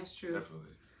that. That's true. Definitely.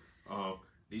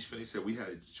 Niche Finney said we had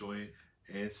a joint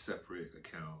and separate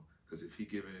account. Because if he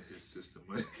giving his sister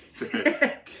money,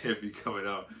 that can't be coming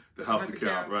out the house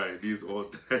account, right? These all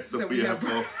that, so we have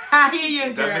both. I hear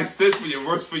you, girl. That makes sense for you. It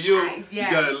works for you. You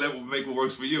gotta make what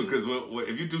works for you. Because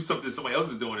if you do something somebody else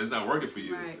is doing, it's not working for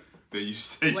you. Right. Then you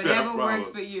say whatever works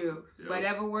for you. Yep.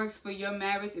 Whatever works for your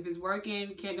marriage. If it's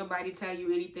working, can't nobody tell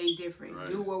you anything different. Right.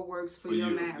 Do what works for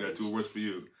your marriage. You gotta do what works for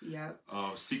you. Yep.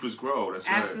 Secrets grow. That's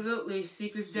absolutely right.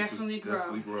 Secrets definitely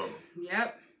grow.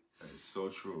 Yep. That's so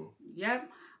true. Yep.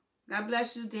 God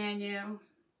bless you, Danielle.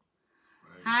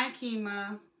 Right. Hi,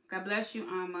 Kima. God bless you,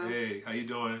 Amma. Hey, how you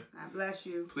doing? God bless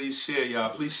you. Please share, y'all.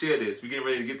 Please share this. We're getting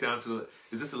ready to get down to the...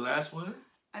 Is this the last one?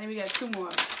 I think we got two more.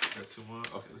 Got two more?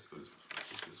 Okay, let's go this one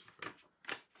first.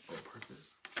 Oh, purpose?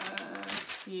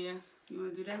 Yeah. You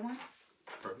want to do that one?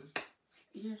 Purpose?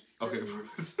 Yeah. Okay,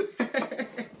 purpose.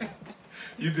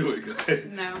 You do it, go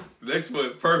ahead. No. Next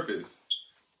one, purpose.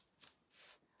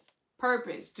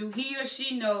 Purpose. Do he or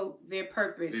she know their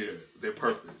purpose? Yeah, their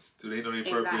purpose. Do they know their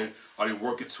in purpose? life? Are they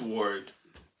working toward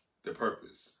their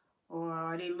purpose? Or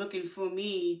are they looking for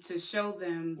me to show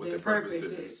them What their purpose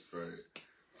purpose is. Right.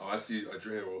 Oh, I see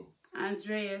Andrea wrote.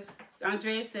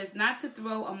 Andrea says, not to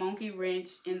throw a monkey wrench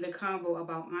in the convo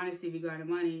about honesty regarding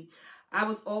money. I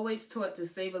was always taught to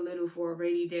save a little for a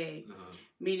rainy day,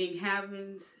 meaning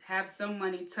have some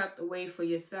money tucked away for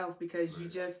yourself because you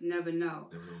just never know.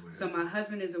 So my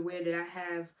husband is aware that I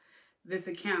have this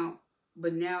account,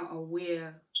 but now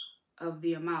aware of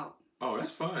the amount. Oh,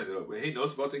 that's fine though. He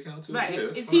knows about the account too. Right.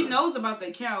 Yeah, If he knows about the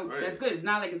account, right. That's good. It's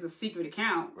not like it's a secret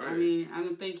account. Right. I mean, I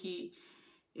don't think it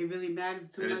really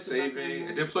matters too much. And it's saving,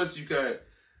 and then plus you got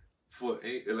for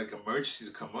like emergencies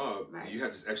to come up, right. You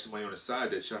have this extra money on the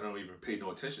side that y'all don't even pay no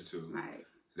attention to. Right.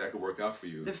 That could work out for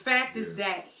you. The fact is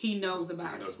that he knows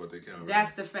about it. He knows about the account. Right?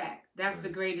 That's the fact. That's the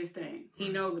greatest thing. He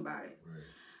knows about it.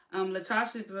 Right.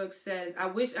 Latasha Brooks says, I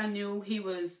wish I knew he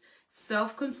was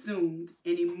self-consumed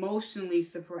and emotionally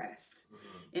suppressed.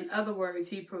 In other words,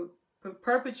 he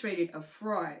perpetrated a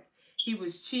fraud. He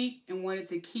was cheap and wanted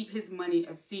to keep his money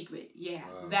a secret. Yeah,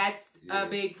 that's a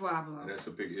big problem. And that's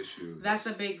a big issue. That's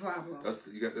a big problem. That's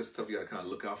stuff you got to kind of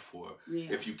look out for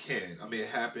if you can. I mean, it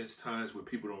happens times where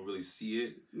people don't really see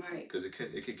it, right? Because it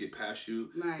can get past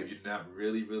you right. if you're not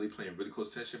really paying really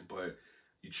close attention. But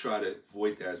you try to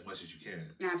avoid that as much as you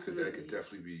can. Absolutely, because that could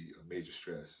definitely be a major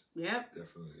stress. Yep,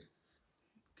 definitely.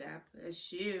 God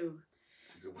bless you.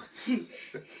 It's a good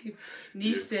one.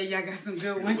 Niche said y'all got some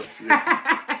good ones.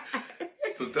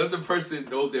 So does the person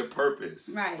know their purpose?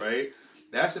 Right.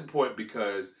 That's important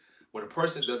because when a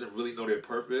person doesn't really know their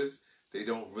purpose, they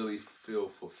don't really feel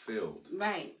fulfilled.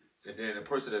 Right. And then a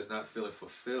person that's not feeling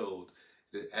fulfilled,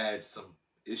 it adds some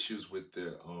issues with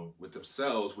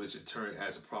themselves, which in turn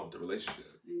adds a problem with the relationship.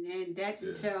 And then that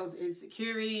entails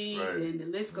insecurities, and the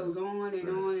list goes on and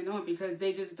on and on because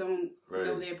they just don't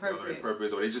know their purpose. Don't know their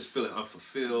purpose, or they just feeling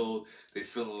unfulfilled. They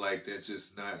feeling like they're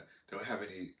just not. They don't have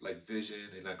any vision.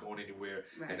 They're not going anywhere,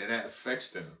 and then that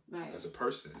affects them as a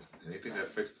person. Anything that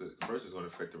affects the person is going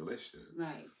to affect the relationship.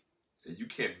 Right. And you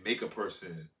can't make a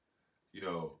person,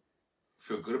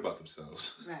 feel good about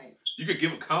themselves. Right. You could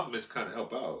give them compliments, kind of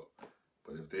help out.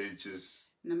 But if they just...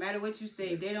 No matter what you say,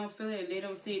 if they don't feel it and they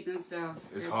don't see it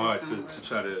themselves... It's hard to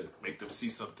try to make them see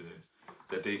something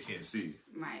that they can't see.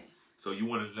 Right. So you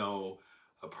want to know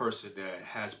a person that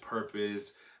has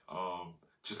purpose,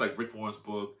 just like Rick Warren's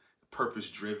book,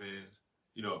 purpose-driven,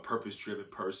 a purpose-driven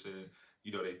person.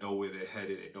 They know where they're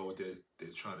headed. They know what they're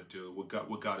trying to do,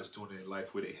 what God is doing in their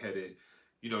life, where they're headed.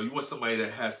 You want somebody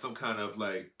that has some kind of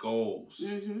goals,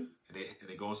 and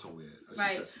they're going somewhere.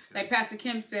 Right. Like Pastor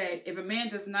Kim said, if a man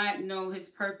does not know his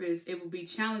purpose, it will be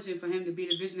challenging for him to be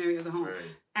the visionary of the home. Right.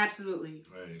 Absolutely.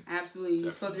 Right. Absolutely.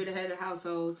 You're supposed to be the head of the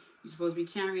household. You're supposed to be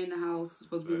carrying the house. You're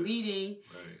supposed to be leading.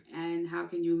 Right. And how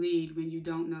can you lead when you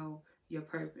don't know your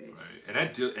purpose?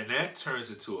 Right. And that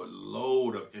turns into a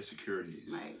load of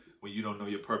insecurities. Right. When you don't know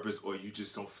your purpose, or you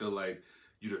just don't feel like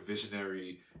you're the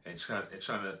visionary and trying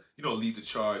to lead the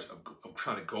charge of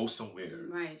trying to go somewhere.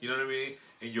 Right. You know what I mean?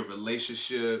 In your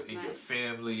relationship, in your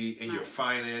family, in your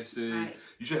finances. Right.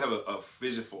 You should have a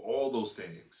vision for all those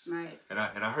things. Right. And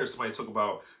I heard somebody talk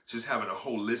about just having a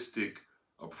holistic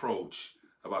approach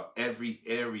about every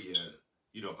area,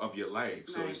 of your life.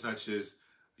 So it's not just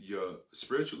your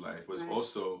spiritual life, but it's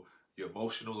also your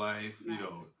emotional life.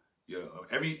 Your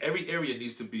every area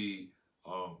needs to be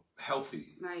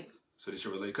healthy. Right. So that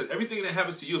you relate, because everything that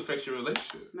happens to you affects your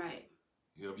relationship. Right.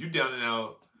 If you down and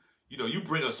out, you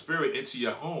bring a spirit into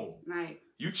your home. Right.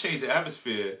 You change the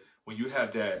atmosphere when you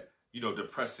have that,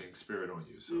 depressing spirit on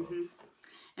you. So.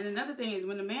 And another thing is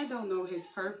when the man don't know his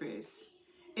purpose,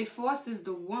 it forces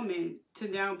the woman to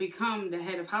now become the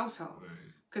head of household.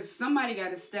 Because somebody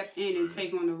got to step in and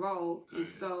take on the role, and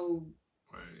so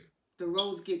the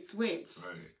roles get switched.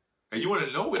 Right. And you want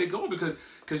to know where they're going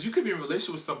because you could be in a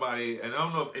relationship with somebody, and I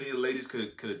don't know if any of the ladies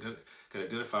could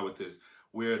identify with this,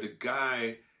 where the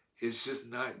guy is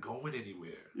just not going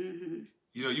anywhere.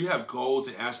 You have goals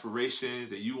and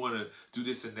aspirations, and you want to do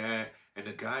this and that, and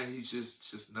the guy, he's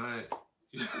just not.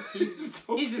 He's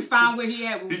just fine where he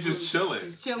at. He's just chilling.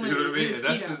 You know what I mean? And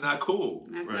that's just not cool.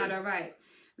 That's not all right.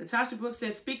 Latasha Brooks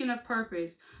says, speaking of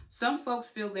purpose, some folks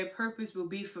feel their purpose will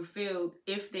be fulfilled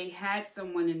if they had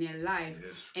someone in their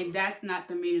life. And that's not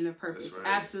the meaning of purpose.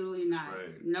 Absolutely not.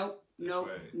 Nope.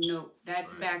 Nope.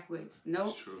 That's backwards. Nope.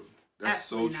 That's true. That's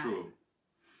so true.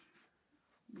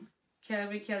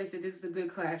 Kevin Kelly said, this is a good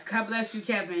class. God bless you,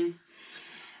 Kevin.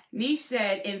 Niche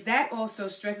said, and that also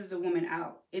stresses the woman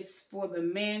out. It's for the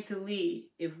man to lead.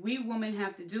 If we women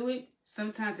have to do it,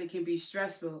 sometimes it can be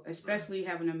stressful, especially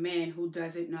having a man who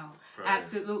doesn't know. Right.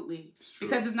 Absolutely.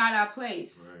 Because it's not our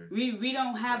place. Right. We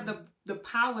don't have the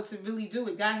power to really do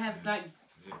it. God has not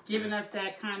given us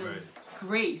that kind of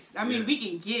grace. I mean, we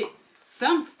can get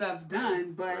some stuff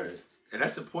done, but... Right. And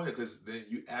that's important because then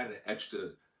you add an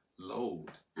extra load.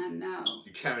 I know.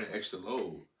 You carry an extra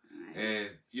load. Right. And,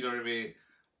 you know what I mean?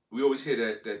 We always hear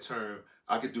that term,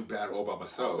 I could do bad all by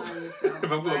myself.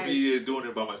 If I'm going to be here doing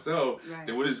it by myself,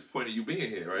 then what is the point of you being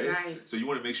here, right? So you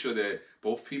want to make sure that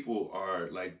both people are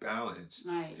like balanced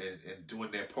and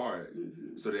doing their part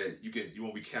so that you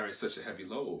won't be carrying such a heavy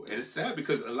load. And it's sad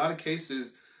because a lot of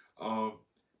cases,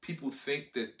 people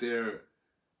think that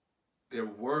their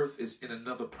worth is in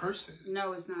another person.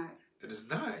 No, it's not. And it's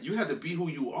not. You have to be who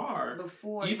you are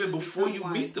before you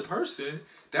meet the person.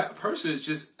 That person is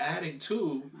just adding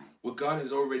to what God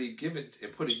has already given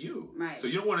and put in you. Right. So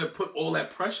you don't want to put all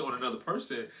that pressure on another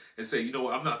person and say, you know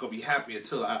what, I'm not going to be happy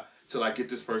until I get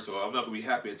this person, or I'm not going to be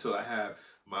happy until I have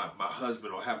my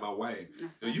husband or have my wife.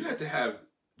 You have to have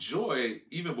joy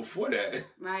even before that.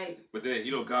 Right. But then,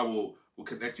 God will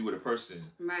connect you with a person.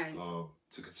 Right.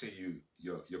 To continue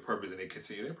your purpose, and they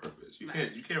continue their purpose. You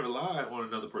can't rely on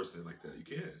another person like that. You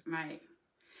can't. Right.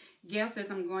 Gail says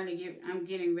I'm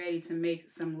getting ready to make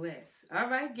some lists. All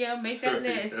right, Gail, make that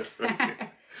list. That's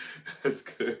right. That's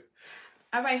good.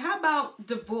 All right, how about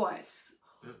divorce?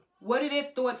 What are their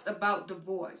thoughts about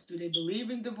divorce? Do they believe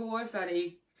in divorce? Are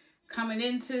they coming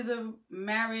into the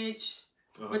marriage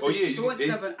with the thoughts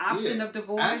of an option of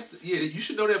divorce? You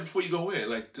should know that before you go in.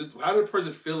 Like, how does the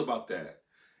person feel about that?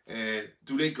 And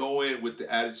do they go in with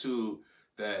the attitude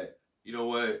that, you know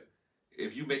what,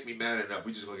 if you make me mad enough,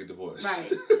 we're just going to get divorced?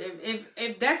 Right.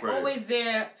 if that's always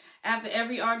there, after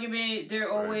every argument, they're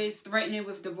always threatening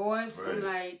with divorce. Right. I'm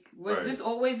like, was this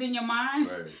always in your mind?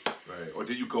 Right. Or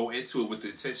did you go into it with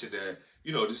the intention that,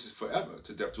 this is forever,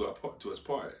 to death to us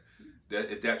part?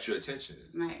 That if that's your intention.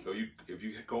 Right. So if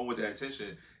you go in with that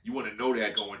intention, you want to know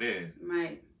that going in.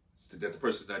 Right. So that the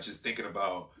person's not just thinking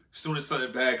about, as soon as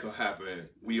something bad will happen,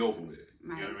 we over with.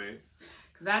 Right. You know what I mean?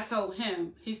 Because I told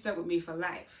him, he stuck with me for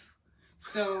life.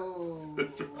 So...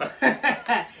 That's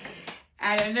right.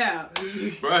 I don't know.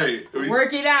 Right.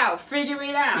 Work it out. Figure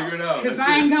it out. Because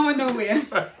I ain't going nowhere.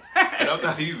 And I'm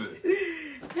not either.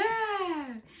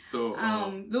 So,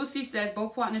 Lucy says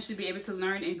both partners should be able to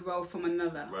learn and grow from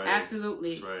another. Right.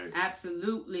 Absolutely. That's right.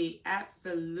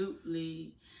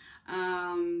 Absolutely.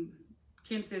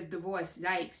 Kim says divorce.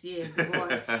 Yikes. Yeah,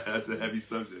 divorce. That's a heavy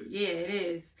subject. Yeah, it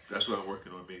is. That's why I'm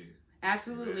working on me.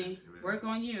 Absolutely. Amen. Work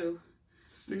on you.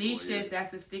 Niche says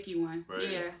that's a sticky one. Right,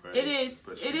 yeah, right. It is.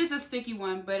 It is a sticky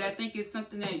one, but I think it's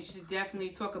something that you should definitely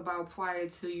talk about prior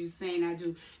to you saying I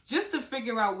do, just to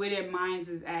figure out where their minds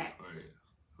is at.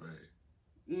 Right.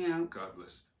 You know. God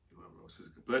bless you.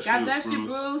 God bless you,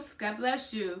 Bruce. God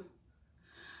bless you.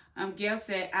 Gail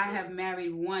said, I have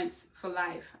married once for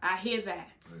life. I hear that.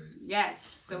 Right.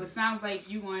 Yes. So it sounds like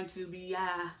you want to be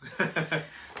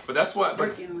But that's why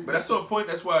but that's so important.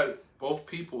 That's why both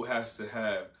people have to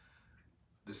have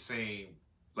the same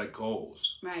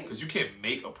goals. Right. Because you can't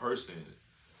make a person,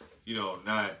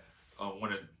 not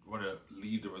want to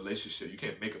leave the relationship. You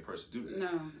can't make a person do that.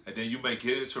 No. And then you might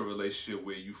get into a relationship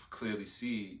where you clearly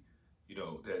see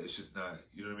that it's just not,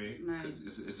 you know what I mean? Right.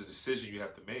 It's a decision you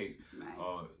have to make.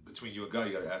 Right. Between you and God,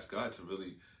 you got to ask God to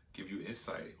really give you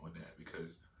insight on that,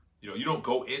 because, you don't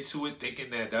go into it thinking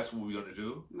that that's what we're going to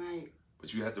do. Right.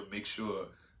 But you have to make sure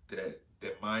that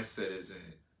that mindset isn't,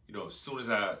 as soon as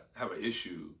I have an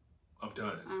issue, I'm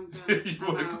done. You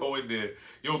want to go in there.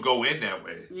 You don't go in that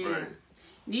way. Yeah. Right.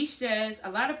 Niche says, a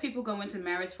lot of people go into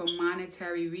marriage for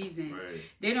monetary reasons. Right.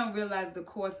 They don't realize the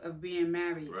cost of being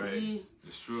married. Right.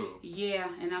 It's true. Yeah,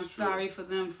 and I'm sorry for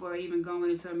them for even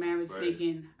going into a marriage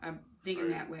thinking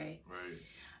that way. Right.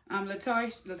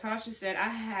 Latasha said, I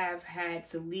have had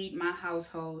to lead my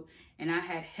household, and I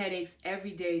had headaches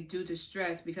every day due to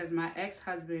stress because my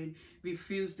ex-husband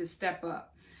refused to step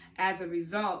up. As a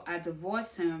result, I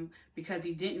divorced him because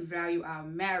he didn't value our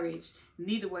marriage.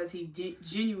 Neither was he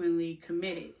genuinely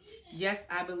committed. Yes,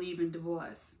 I believe in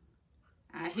divorce.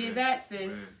 I hear that,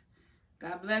 sis.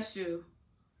 God bless you.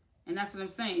 And that's what I'm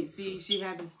saying. See, she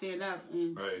had to stand up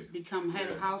and become head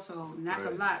of household. And that's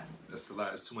a lot. That's a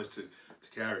lot. It's too much to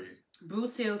carry.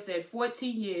 Bruce Hill said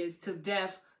 14 years till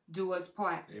death do us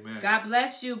part. Amen. God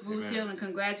bless you, Bruce Hill, and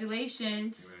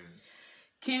congratulations. Amen.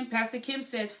 Pastor Kim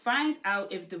says, find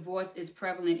out if divorce is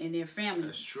prevalent in their family.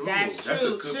 That's true. That's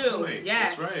a good point.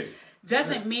 Yes. That's right.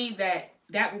 Doesn't mean that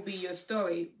that will be your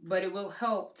story, but it will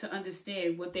help to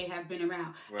understand what they have been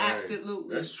around. Right.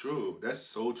 Absolutely. That's true. That's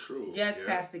so true. Yes, yeah.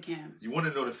 Pastor Kim. You want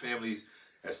to know the families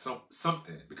as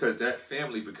something, because that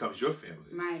family becomes your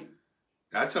family. Right.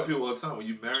 I tell people all the time, when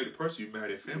you marry the person, you marry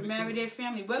their family. You marry their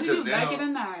family, whether you like it or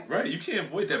not. Right. You can't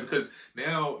avoid that, because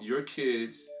now your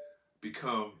kids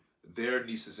become their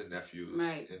nieces and nephews,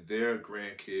 right, and their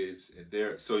grandkids,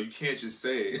 and so you can't just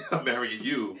say, I'm marrying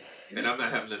you and I'm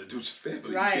not having nothing to do with your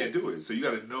family. Right. You can't do it. So you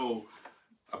got to know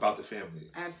about the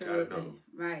family. Absolutely.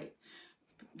 Right.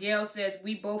 Gail says,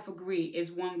 we both agree it's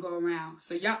one go around.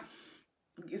 So y'all,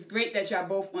 it's great that y'all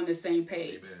both on the same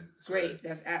page. Amen. Great. Right.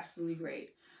 That's absolutely great.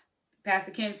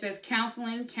 Pastor Kim says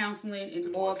counseling,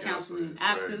 and more counseling.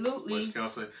 Absolutely. Right. Much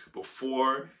counseling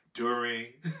before, during.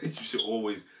 You should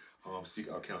always seek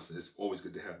out counseling. It's always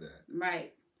good to have that.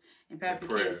 Right. And Pastor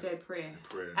Kim said prayer.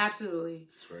 Prayer. Absolutely.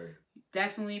 That's right.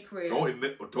 Definitely prayer.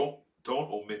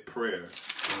 Don't omit prayer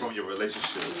from your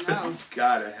relationship. No. You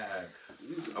gotta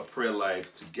have a prayer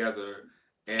life together,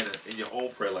 and in your own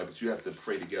prayer life, but you have to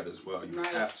pray together as well. You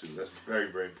have to. That's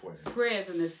very, very important. Prayer is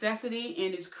a necessity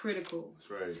and it's critical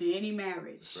to any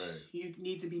marriage. That's right. You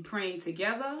need to be praying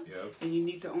together, yep, and you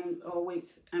need to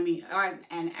always,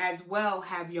 and as well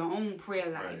have your own prayer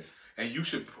life. Right. And you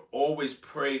should always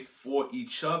pray for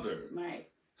each other. Right.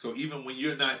 So even when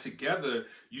you're not together,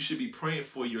 you should be praying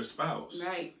for your spouse.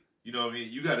 Right. You know what I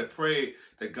mean? You got to pray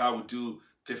that God will do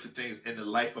different things in the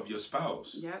life of your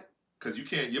spouse. Yep. Because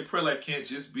your prayer life can't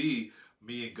just be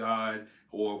me and God,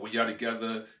 or when y'all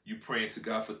together, you praying to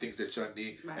God for things that y'all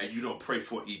need, and you don't pray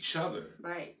for each other.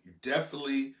 Right. You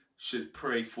definitely should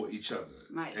pray for each other.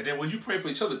 Right. And then when you pray for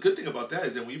each other, the good thing about that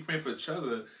is that when you pray for each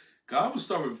other, God will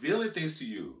start revealing things to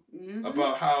you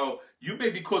about how you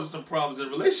may be causing some problems in a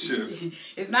relationship.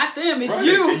 It's not them, it's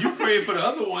you. And you praying for the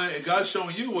other one, and God's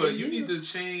showing you, well, you need to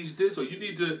change this, or you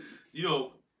need to,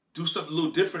 do something a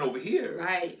little different over here.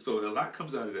 Right. So a lot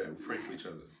comes out of that. We pray for each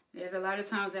other. There's a lot of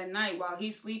times at night while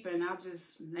he's sleeping, I'll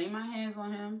just lay my hands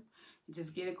on him and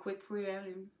just get a quick prayer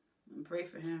and pray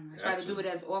for him. I try to do it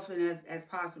as often as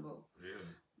possible. Yeah.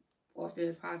 Often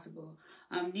as possible.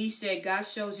 Nish said, God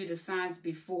shows you the signs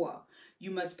before.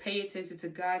 You must pay attention to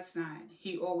God's sign.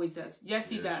 He always does. Yes,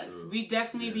 he does. Sure. We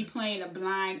definitely be playing a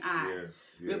blind eye.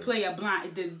 Yeah. We'll play a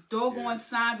blind. The doggone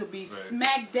signs will be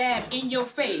smack dab in your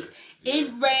face,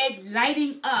 in red,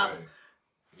 lighting up,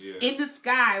 in the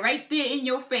sky, right there in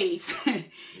your face.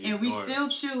 And we still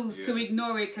choose to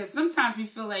ignore it because sometimes we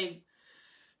feel like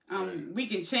we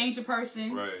can change a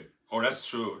person. Right. Oh, that's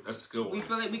true. That's a good one. We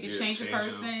feel like we can change a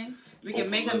person. We can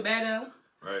make them better.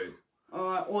 Right.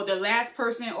 Or the last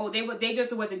person, they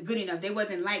just wasn't good enough. They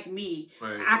wasn't like me.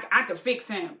 Right. I could fix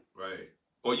him. Right.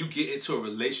 Or you get into a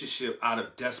relationship out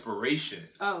of desperation.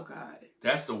 Oh, God.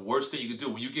 That's the worst thing you can do.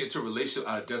 When you get into a relationship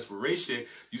out of desperation,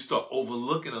 you start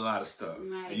overlooking a lot of stuff.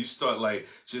 Right. And you start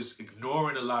just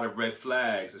ignoring a lot of red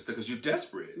flags and stuff because you're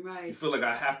desperate. Right. You feel like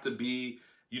I have to be,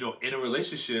 in a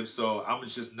relationship, so I'm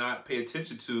just not pay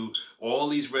attention to all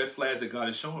these red flags that God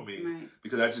is showing me. Right.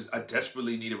 Because I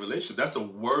desperately need a relationship. That's the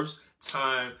worst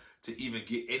time to even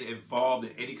get involved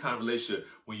in any kind of relationship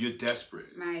when you're desperate.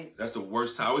 Right. That's the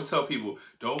worst time. I always tell people,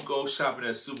 don't go shopping at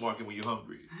a supermarket when you're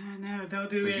hungry. No, don't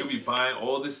do it. Because you'll be buying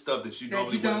all this stuff that you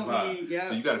normally wouldn't buy. Yep.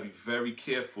 So you got to be very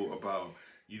careful about,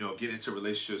 getting into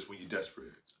relationships when you're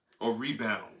desperate. Or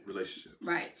rebound relationships.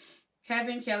 Right.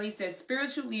 Kevin Kelly says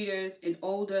spiritual leaders and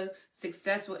older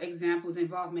successful examples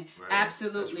involvement. Right.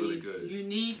 Absolutely. That's really good. You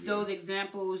need those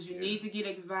examples. You need to get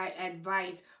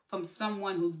advice from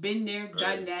someone who's been there,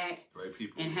 done that, right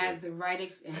people, and has the right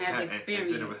experience. And is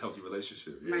in a healthy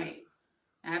relationship. Yeah. Right.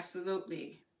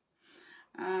 Absolutely.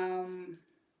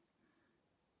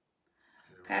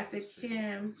 Pastor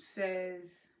Kim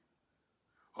says,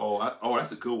 Oh,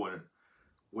 that's a good one.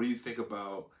 What do you think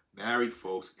about married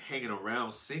folks hanging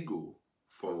around single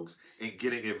folks and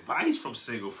getting advice from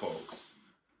single folks?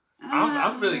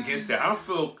 I'm really against that. I don't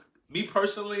feel, me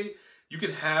personally, you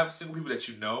can have single people that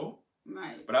you know,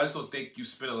 right? But I just don't think you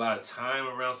spend a lot of time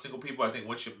around single people. I think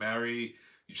once you're married,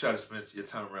 you try to spend your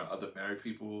time around other married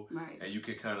people, right? And you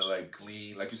can kind of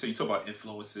glean, like you said, you talk about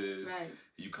influences, right?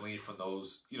 You glean from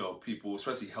those, people,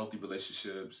 especially healthy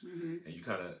relationships, and you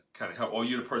kind of help, or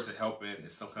you're the person helping in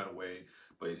some kind of way.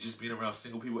 But just being around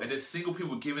single people, and then single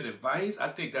people giving advice, I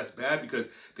think that's bad because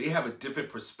they have a different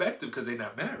perspective because they're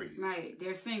not married. Right,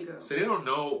 they're single. So they don't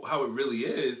know how it really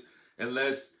is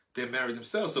unless they're married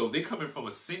themselves. So if they're coming from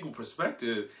a single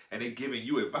perspective and they're giving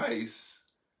you advice,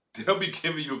 they'll be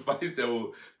giving you advice that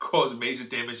will cause major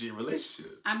damage in your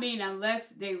relationship. I mean, unless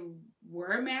they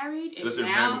were married and Unless they were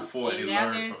married now, before and they now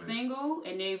learned they're from it. single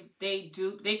and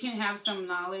they can have some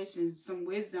knowledge and some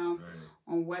wisdom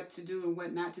on what to do and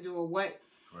what not to do, or what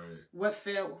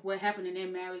happened in their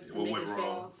marriage to what make went it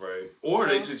wrong, fail. right? Or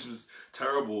they just was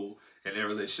terrible in their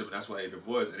relationship, and that's why they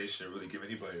divorced, and they shouldn't really give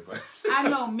anybody advice. I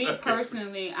know, me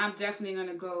personally, I'm definitely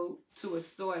gonna go to a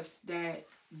source that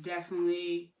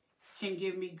definitely can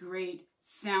give me great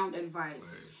sound advice.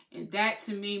 Right. And that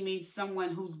to me means someone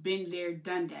who's been there,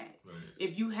 done that. Right.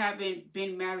 If you haven't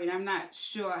been married, I'm not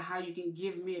sure how you can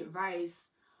give me advice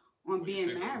on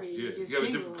being married. Yeah, You're you have a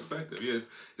single. different perspective. Yeah,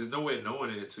 there's no way of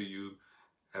knowing it until you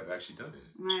have actually done it.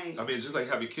 Right. I mean, it's just like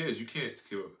having kids. You can't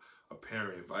give a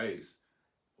parent advice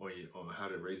on how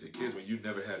to raise their kids when you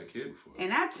never had a kid before.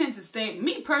 And I tend to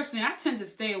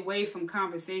stay away from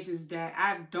conversations that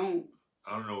I don't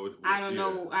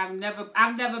know.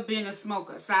 I've never been a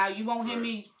smoker, so you won't hear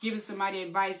me giving somebody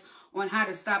advice on how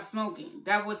to stop smoking.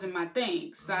 That wasn't my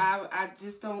thing. So I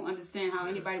just don't understand how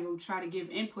anybody will try to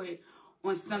give input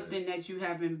on something that you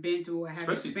haven't been through or have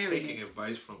Especially experienced. taking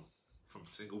advice from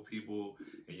single people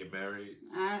and you're married.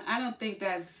 I don't think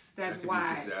that's that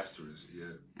wise. Be disastrous. Yeah.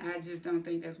 I just don't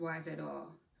think that's wise at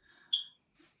all.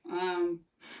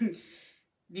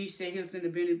 D said he'll send a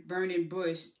burning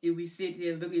bush and we sit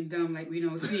there looking dumb like we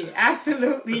don't see it.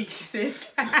 Absolutely, sis.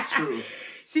 That's true.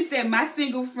 She said, my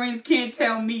single friends can't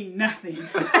tell me nothing.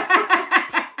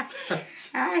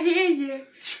 I hear you.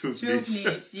 Truth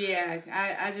niche. Yeah,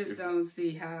 I just don't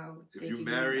see how. If you're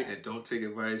married and don't take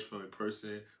advice from a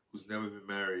person who's never been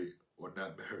married or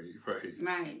not married, right?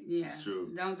 Right, yeah. It's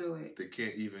true. Don't do it. They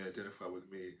can't even identify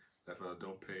with me. That's why I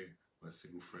don't pay my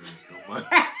single friends no mind.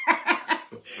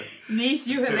 Niche,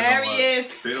 you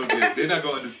hilarious. They don't get it. They're not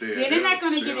going to understand. Yeah, they're not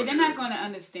going to get it. They're not going to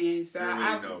understand. So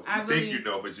I know. You think you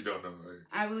know, but you don't know, right?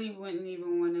 I really wouldn't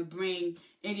even want to bring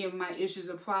any of my issues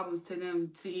or problems to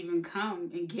them to even come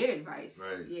and get advice.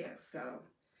 Right. Yeah, so.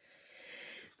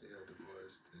 If they are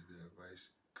divorced, then the advice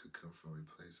could come from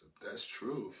a place of, that's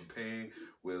true. For pain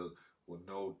will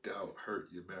no doubt hurt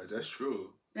your marriage. That's true.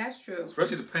 That's true.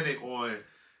 Especially depending on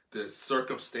the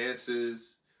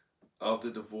circumstances of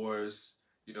the divorce.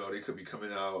 You know, they could be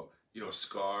coming out,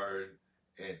 scarred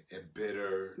and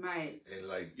bitter. Right. And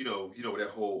like, that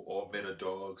whole all men are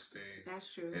dogs thing.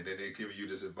 That's true. And then they're giving you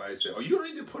this advice that, you don't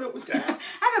need to put up with that.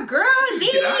 I'm a girl,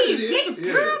 leave.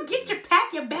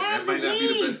 Pack your bags and leave. That might not be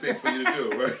the best thing for you to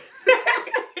do, right?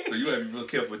 So you gotta be real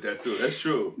careful with that too. That's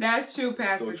true. That's true,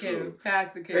 Pastor Kim.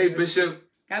 Pastor Kim. Hey, Bishop.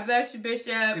 God bless you,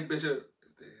 Bishop. Hey, Bishop.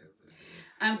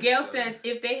 Gail says,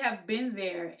 if they have been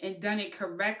there and done it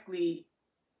correctly,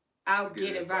 I'll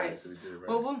get advice.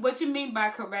 Well, what you mean by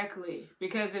correctly?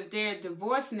 Because if they're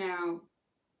divorced now,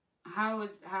 how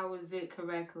is it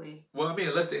correctly? Well, I mean,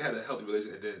 unless they had a healthy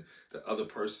relationship and then the other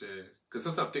person, because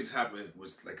sometimes things happen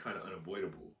was like kind of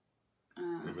unavoidable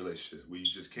in a relationship where you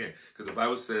just can't. Because the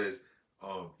Bible says,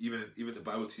 even the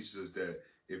Bible teaches us that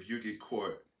if you get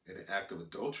caught in an act of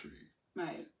adultery,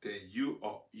 right, then you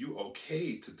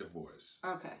okay to divorce.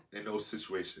 Okay. In those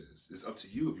situations, it's up to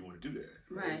you if you want to do that.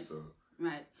 Right. So.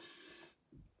 Right.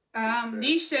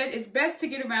 Nisha, it's best to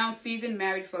get around seasoned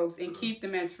married folks and keep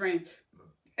them as friends,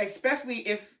 especially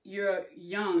if you're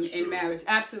young in marriage.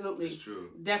 Absolutely. It's true.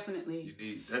 Definitely.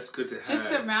 That's good to have. Just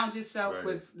surround yourself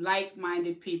with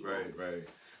like-minded people. Right.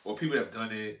 Or people have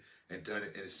done it and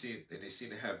they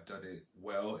seem to have done it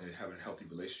well and having a healthy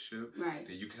relationship. Right.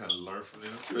 And you can kind of learn from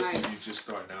them, especially if you just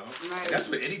starting out. Right. And that's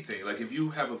for anything. Like if you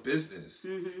have a business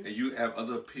and you have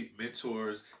other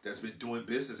mentors that's been doing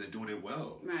business and doing it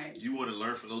well, right, you want to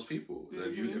learn from those people.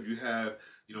 If you have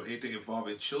anything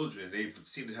involving children, they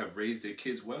seem to have raised their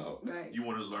kids well. Right. You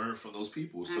want to learn from those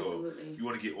people. Absolutely. So you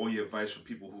want to get all your advice from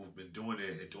people who've been doing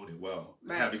it and doing it well.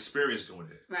 Right. And have experience doing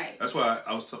it. Right. That's why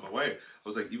I was telling my wife, I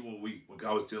was like, even when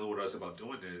God was dealing with us about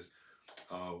doing this,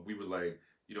 we were like,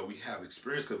 we have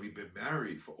experience because we've been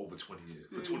married for over 20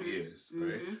 years, 20 years,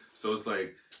 right? So it's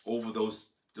like over those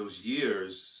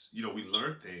years, we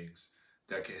learn things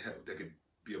that can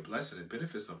be a blessing and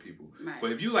benefit some people. Right.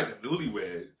 But if you like a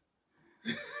newlywed,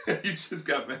 you just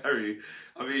got married,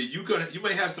 I mean, you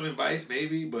might have some advice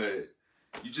maybe, but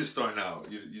you just starting out.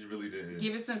 You really didn't.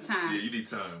 Give it some time. Yeah, you need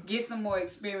time. Get some more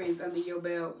experience under your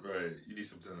belt. Right. You need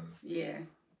some time. Yeah.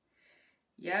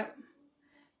 Yep.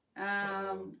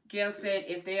 Gail said,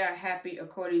 if they are happy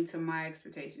according to my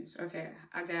expectations. Okay.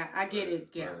 I get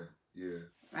it, Gail. Right. Yeah.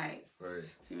 Right. Right.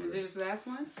 So you want to do this last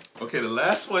one? Okay, the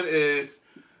last one is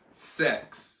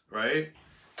sex, right?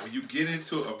 When you get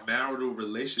into a marital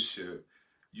relationship,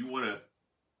 you want to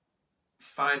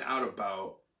find out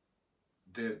about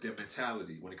their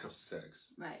mentality when it comes to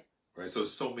sex. Right. Right. So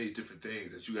so many different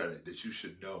things that you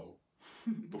should know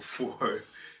before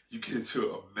you get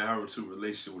into a marital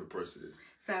relationship with a person.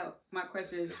 So my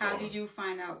question is, how do you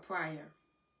find out prior?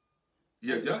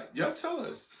 Yeah, y'all tell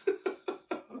us.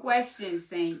 Question,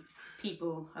 saints,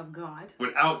 people of God.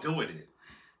 Without doing it.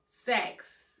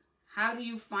 Sex. How do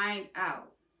you find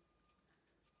out?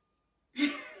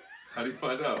 How do you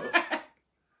find out? I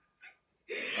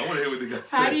want to hear what they got to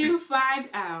say. How do you find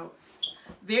out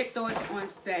their thoughts on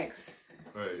sex?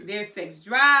 Right. Their sex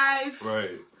drive.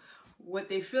 Right. What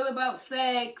they feel about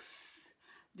sex.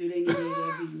 Do they need it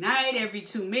every night, every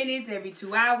 2 minutes, every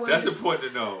 2 hours? That's important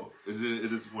to know. It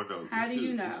is important to know. How do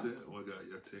you know? Oh my God,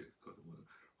 y'all take my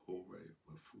whole right,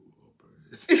 my food, all burn.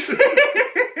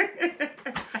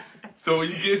 So when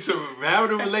you get into a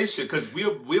marital relationship, because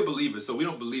we're believers, so we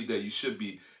don't believe that you should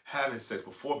be having sex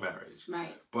before marriage.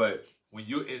 Right. But when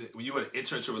you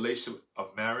enter into a relationship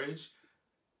of marriage,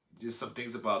 there's some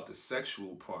things about the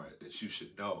sexual part that you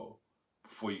should know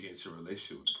before you get into a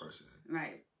relationship with the person.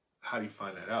 Right. How do you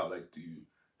find that out? Like, do you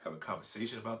have a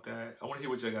conversation about that? I want to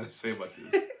hear what y'all got to say about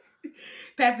this.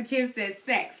 Pastor Kim says,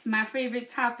 sex, my favorite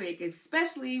topic,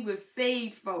 especially with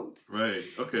saved folks. Right,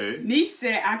 okay. Niche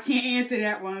said, I can't answer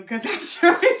that one because I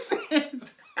sure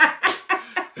isn't.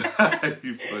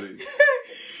 You funny.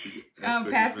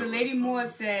 Pastor Lady Moore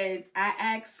said, I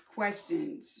ask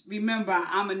questions. Remember,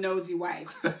 I'm a nosy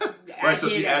wife. Right, so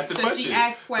she asked the questions. She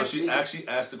asked questions. So she actually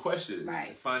asked the questions. Right.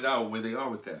 And find out where they are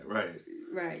with that. Right.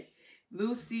 Right.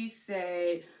 Lucy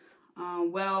said,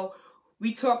 well,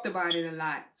 we talked about it a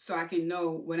lot, so I can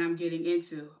know what I'm getting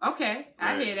into. Okay,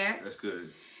 I hear that. That's good.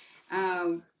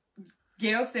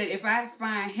 Gail said, if I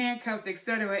find handcuffs,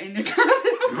 etc. in the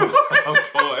closet. Oh,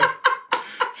 boy.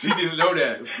 She didn't know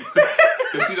that.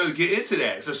 Because she doesn't get into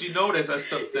that. So she knows that's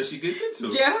stuff that she gets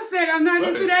into. Gail said, I'm not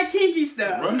into that kinky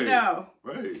stuff. Right. No.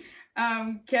 Right.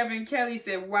 Kevin Kelly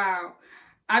said, wow,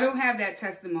 I don't have that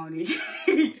testimony.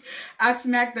 I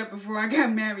smacked up before I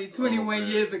got married 21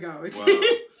 years ago. Wow.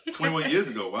 21 years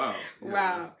ago, wow.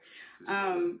 Yeah,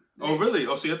 wow. Oh, really?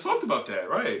 Oh, so you talked about that,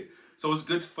 right? So it's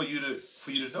good for you to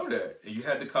know that, and you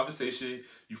had the conversation.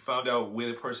 You found out where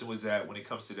the person was at when it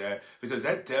comes to that, because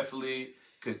that definitely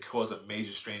could cause a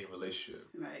major strain in a relationship,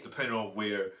 right? Depending on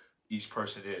where each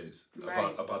person is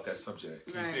about that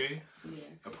subject. Can you see me? Yeah.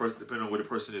 Depending on where the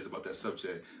person is about that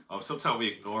subject. Sometimes we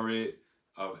ignore it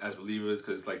as believers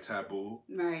because it's like taboo,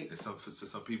 right? And to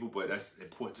some people, but that's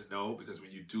important to know, because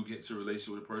when you do get into a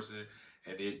relationship with a person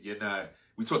and you're not,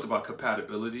 we talked about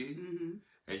compatibility,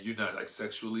 and you're not like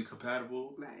sexually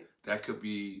compatible, right? That could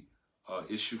be an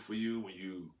issue for you when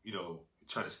you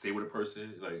trying to stay with a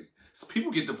person. Like,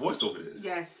 people get divorced over this.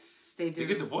 Yes, they do. They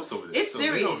get divorced over this. It's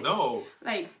serious. They don't know.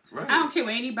 Like, right. I don't care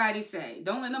what anybody say.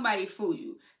 Don't let nobody fool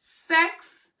you.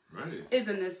 Sex is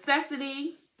a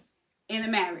necessity in a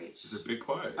marriage. It's a big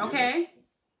part. Okay? Yeah.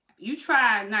 You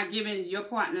try not giving your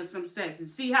partner some sex and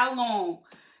see how long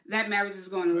that marriage is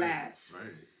going to last.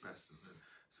 Right.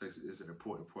 Sex is an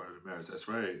important part of the marriage. That's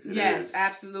right. Yes,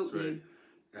 absolutely. That's right.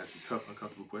 Ask the tough,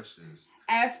 uncomfortable questions.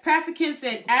 As Pastor Kim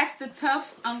said, ask the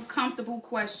tough, uncomfortable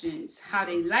questions. How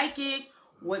they like it.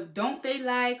 What don't they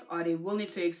like? Are they willing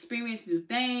to experience new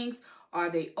things? Are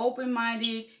they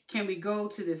open-minded? Can we go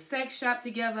to the sex shop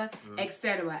together?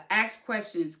 Etc. Ask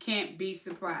questions. Can't be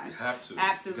surprised. You have to.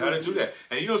 Absolutely. You gotta do that.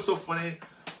 And you know what's so funny?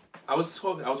 I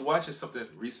was watching something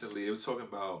recently. It was talking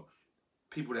about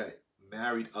people that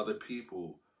married other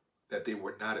people that they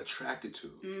were not attracted to.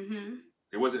 Mm-hmm.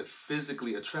 They wasn't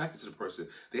physically attracted to the person.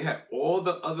 They had all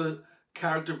the other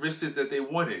characteristics that they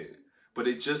wanted, but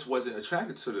it just wasn't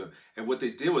attracted to them. And what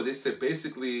they did was they said,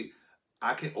 basically,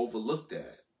 I can overlook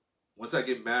that. Once I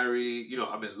get married,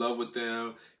 I'm in love with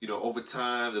them, over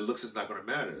time, the looks is not going to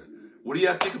matter. What do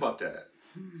y'all think about that?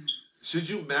 Should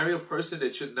you marry a person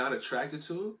that you're not attracted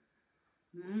to?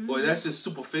 Or that's just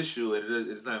superficial and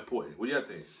it's not important? What do y'all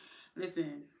think?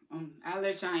 Listen, I'll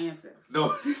let y'all answer.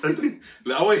 No,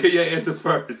 I want to hear your answer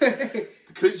first.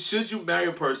 Should you marry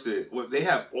a person when they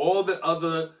have all the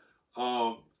other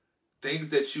things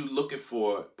that you're looking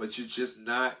for, but you're just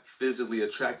not physically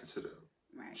attracted to them?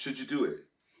 Right. Should you do it?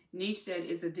 Niche said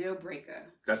it's a deal breaker.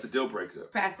 That's a deal breaker.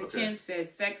 Pastor Kim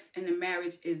says sex in the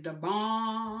marriage is the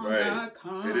bomb. Right.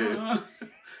 It is.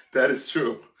 That is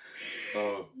true.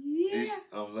 Yeah.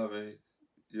 I'm loving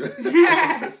you.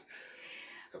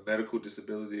 A medical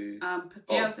disability.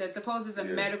 Gail says, suppose it's a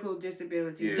medical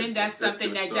disability. Then that's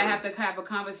something that y'all have to have a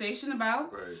conversation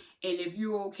about. Right. And if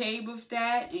you're okay with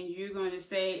that and you're going to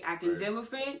say, I can deal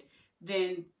with it,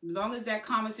 then long as that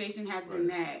conversation has been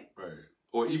had. Right.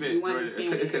 Or even during,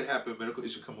 it could happen, medical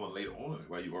issue come on later on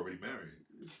while you're already married.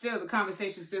 still the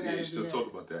conversation still got to you be still there.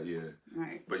 talk about that, yeah.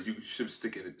 Right. But you should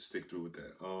stick through with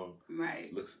that.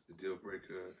 Right. Looks a deal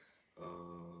breaker.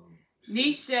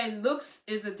 Niche said looks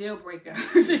is a deal breaker.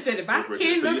 She said if I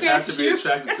can't look at you, you have to be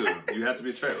attracted to him. You have to be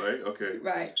attracted, right? Okay.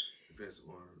 Right. Depends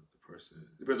on the person.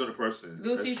 Depends on the person.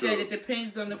 Lucy said it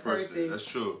depends on the person. That's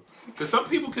true. Because some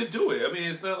people can do it. I mean,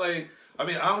 it's not like, I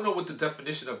don't know what the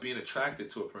definition of being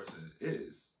attracted to a person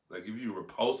is. Like, if you're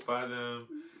repulsed by them,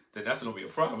 then that's going to be a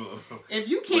problem. If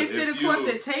you can't sit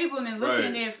across the table and look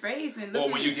in their face and look,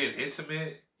 or when you get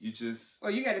intimate, you just... Or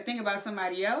you got to think about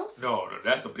somebody else? No,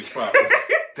 that's a big problem.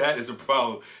 That is a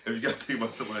problem. If you got to think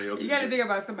about somebody else. You got to think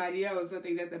about somebody else. I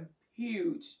think that's a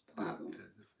huge problem.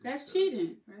 That's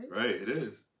cheating, right? Right, it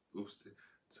is. Oops.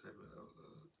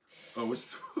 Oh,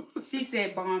 what's... She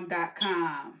said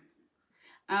bomb.com.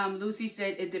 Lucy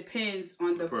said it depends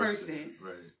on the person.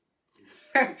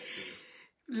 Right.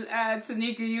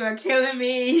 Tanika, you are killing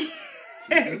me.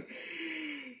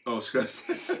 Oh, stress.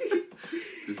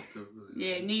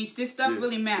 Yeah, niece, this stuff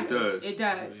really matters. It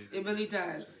does. It really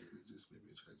does.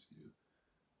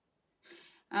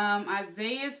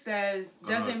 Isaiah says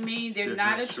doesn't mean they're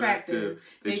not attractive.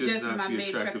 They just might be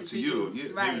attracted to you.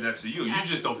 Yeah, right. Maybe not to you. You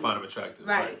just don't find them attractive,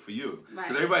 right? For you,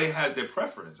 because everybody has their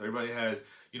preference. Everybody has,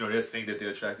 their thing that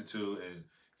they're attracted to, and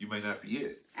you may not be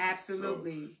it.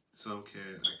 Absolutely. Some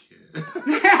can,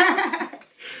 I can't.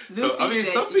 So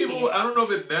some people, I don't know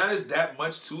if it matters that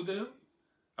much to them.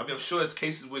 I'm sure there's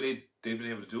cases where they've been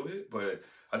able to do it, but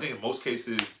I think in most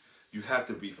cases you have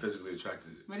to be physically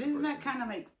attracted. But isn't that kind of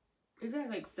like? Is that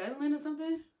like settling or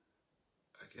something?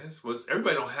 I guess. Well,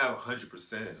 everybody don't have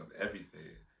 100% of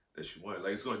everything that you want.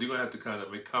 Like you're gonna have to kind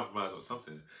of make compromise on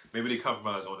something. Maybe they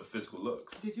compromise on the physical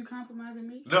looks. Did you compromise on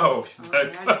me? No.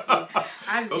 Okay, I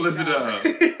just don't listen to her.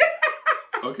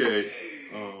 Okay.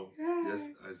 Yes,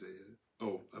 Isaiah.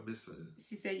 Oh, I missed something.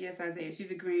 She said yes, Isaiah.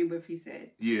 She's agreeing with what he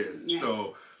said. Yeah.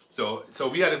 So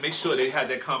we had to make sure they had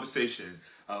that conversation.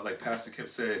 Like Pastor Kim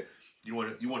said. You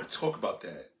want to talk about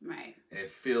that, right? And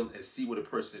feel and see what a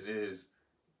person is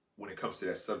when it comes to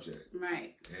that subject,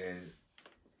 right?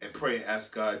 And pray and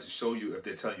ask God to show you if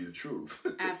they're telling you the truth.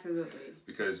 Absolutely.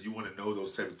 Because you want to know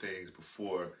those type of things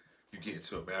before you get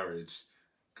into a marriage,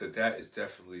 because that is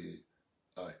definitely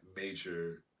a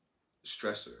major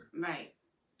stressor, right?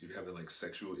 You're having like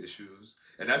sexual issues,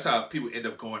 and that's how people end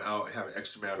up going out and having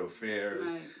extramarital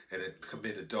affairs, right, and then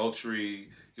commit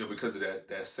adultery, because of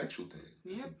that sexual thing.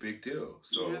 Yep. It's a big deal.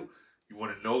 So you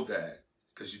want to know that,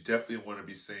 because you definitely want to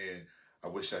be saying, "I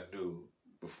wish I knew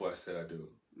before I said I do."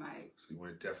 Right. So you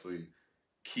want to definitely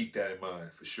keep that in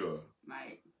mind for sure.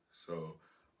 Right. So,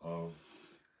 I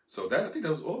think that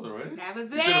was all, right? That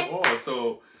was it. All.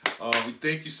 So we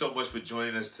thank you so much for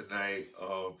joining us tonight.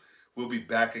 We'll be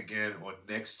back again on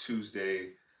next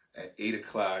Tuesday at 8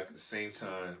 o'clock, the same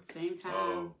time. Same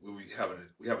time. We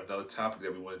have another topic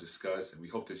that we want to discuss, and we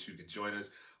hope that you can join us.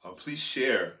 Please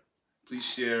share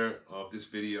this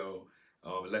video.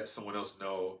 Let someone else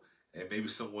know, and maybe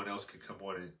someone else can come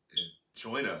on and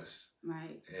join us.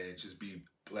 Right. And just be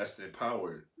blessed and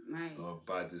empowered. Right.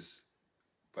 By this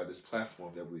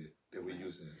platform that we're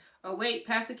using. Oh wait,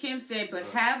 Pastor Kim said, but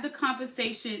have the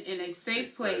conversation in a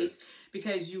safe place,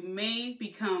 because you may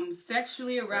become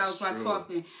sexually aroused by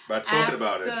talking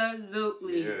about it.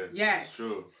 Absolutely. Yeah, yes. That's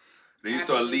true. Then you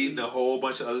start leading a whole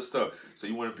bunch of other stuff. So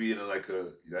you want to be in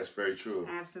that's very true.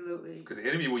 Absolutely. Because the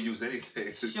enemy will use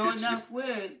anything to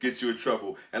would get you in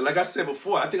trouble. And like I said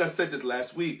before, I think I said this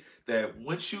last week, that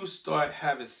once you start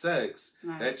having sex,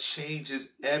 that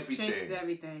changes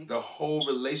everything. The whole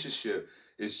relationship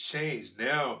is changed.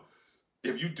 Now,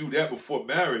 if you do that before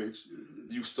marriage,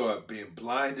 you start being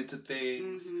blinded to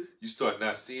things. Mm-hmm. You start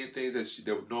not seeing things that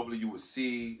normally you would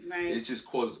see. Right. It just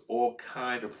causes all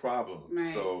kind of problems.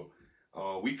 Right. So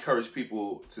we encourage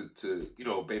people to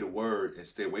obey the word and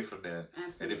stay away from that.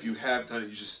 Absolutely. And if you have done it,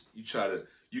 you try to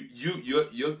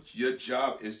your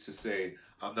job is to say,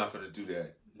 I'm not going to do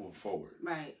that moving forward.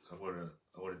 Right. I want to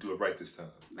do it right this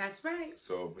time. That's right.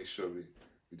 So make sure we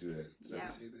do that. Does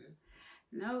that say that?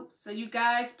 No. So you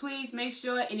guys, please make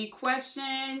sure any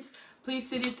questions, please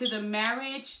send it to the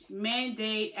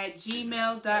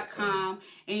marriagemandate@gmail.com.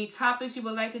 Any topics you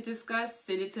would like to discuss,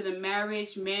 send it to the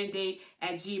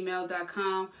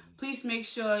marriagemandate@gmail.com. Please make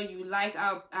sure you like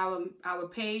our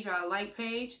page, our like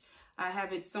page. I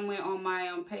have it somewhere on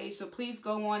my page. So please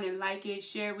go on and like it,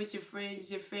 share it with your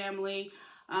friends, your family.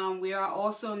 We are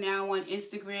also now on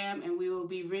Instagram, and we will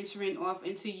be venturing off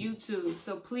into YouTube.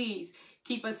 So please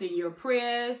keep us in your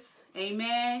prayers.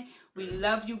 Amen. We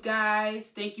love you guys.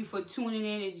 Thank you for tuning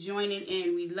in and joining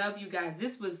in. We love you guys.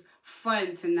 This was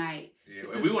fun tonight. Yeah,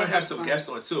 This and was we want to so have much some fun. guests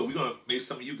on too. We're gonna maybe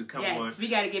some of you could come on. Yes, we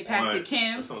got to get Pastor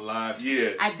Kim. That's on live.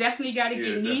 Yeah, I definitely got to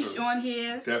get Niche definitely. on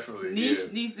here. Definitely.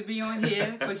 Niche needs to be on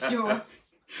here for sure.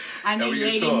 I Now need we can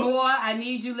Lady talk. Moore. I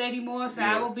need you, Lady Moore. So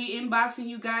I Yeah. will be inboxing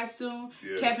you guys soon.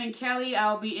 Yeah. Kevin Kelly,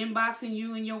 I'll be inboxing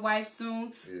you and your wife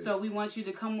soon. Yeah. So we want you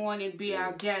to come on and be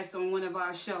our guest on one of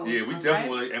our shows. Yeah, we all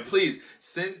definitely right? and please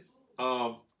send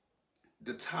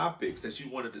the topics that you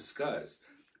want to discuss.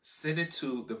 Send it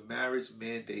to the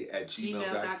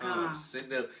marriagemandate@gmail.com.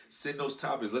 Send those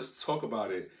topics. Let's talk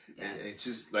about it and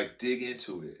just like dig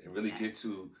into it and really get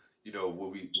to where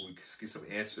we get some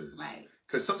answers. Right.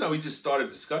 Because sometimes we just start a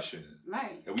discussion.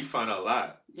 Right. And we find out a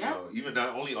lot. Yeah. Even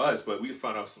not only us, but we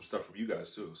find out some stuff from you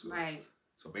guys too. So. Right.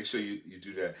 So make sure you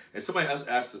do that. And somebody else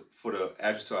asked for the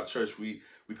address to our church. We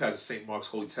pastor St. Mark's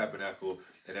Holy Tabernacle,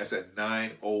 and that's at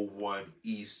 901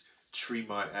 East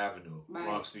Tremont Avenue,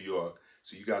 Bronx, New York.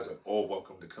 So you guys are all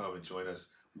welcome to come and join us.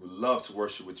 We would love to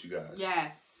worship with you guys.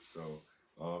 Yes. So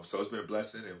it's been a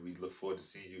blessing, and we look forward to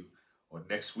seeing you on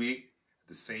next week at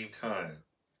the same time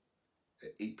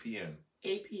at 8 p.m.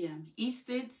 8 p.m.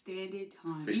 Eastern Standard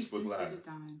Time. Facebook Eastern Live. Standard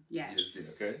Time. Yes.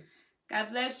 Okay.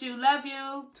 God bless you. Love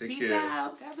you. Take Peace care.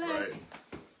 out. God bless. Right.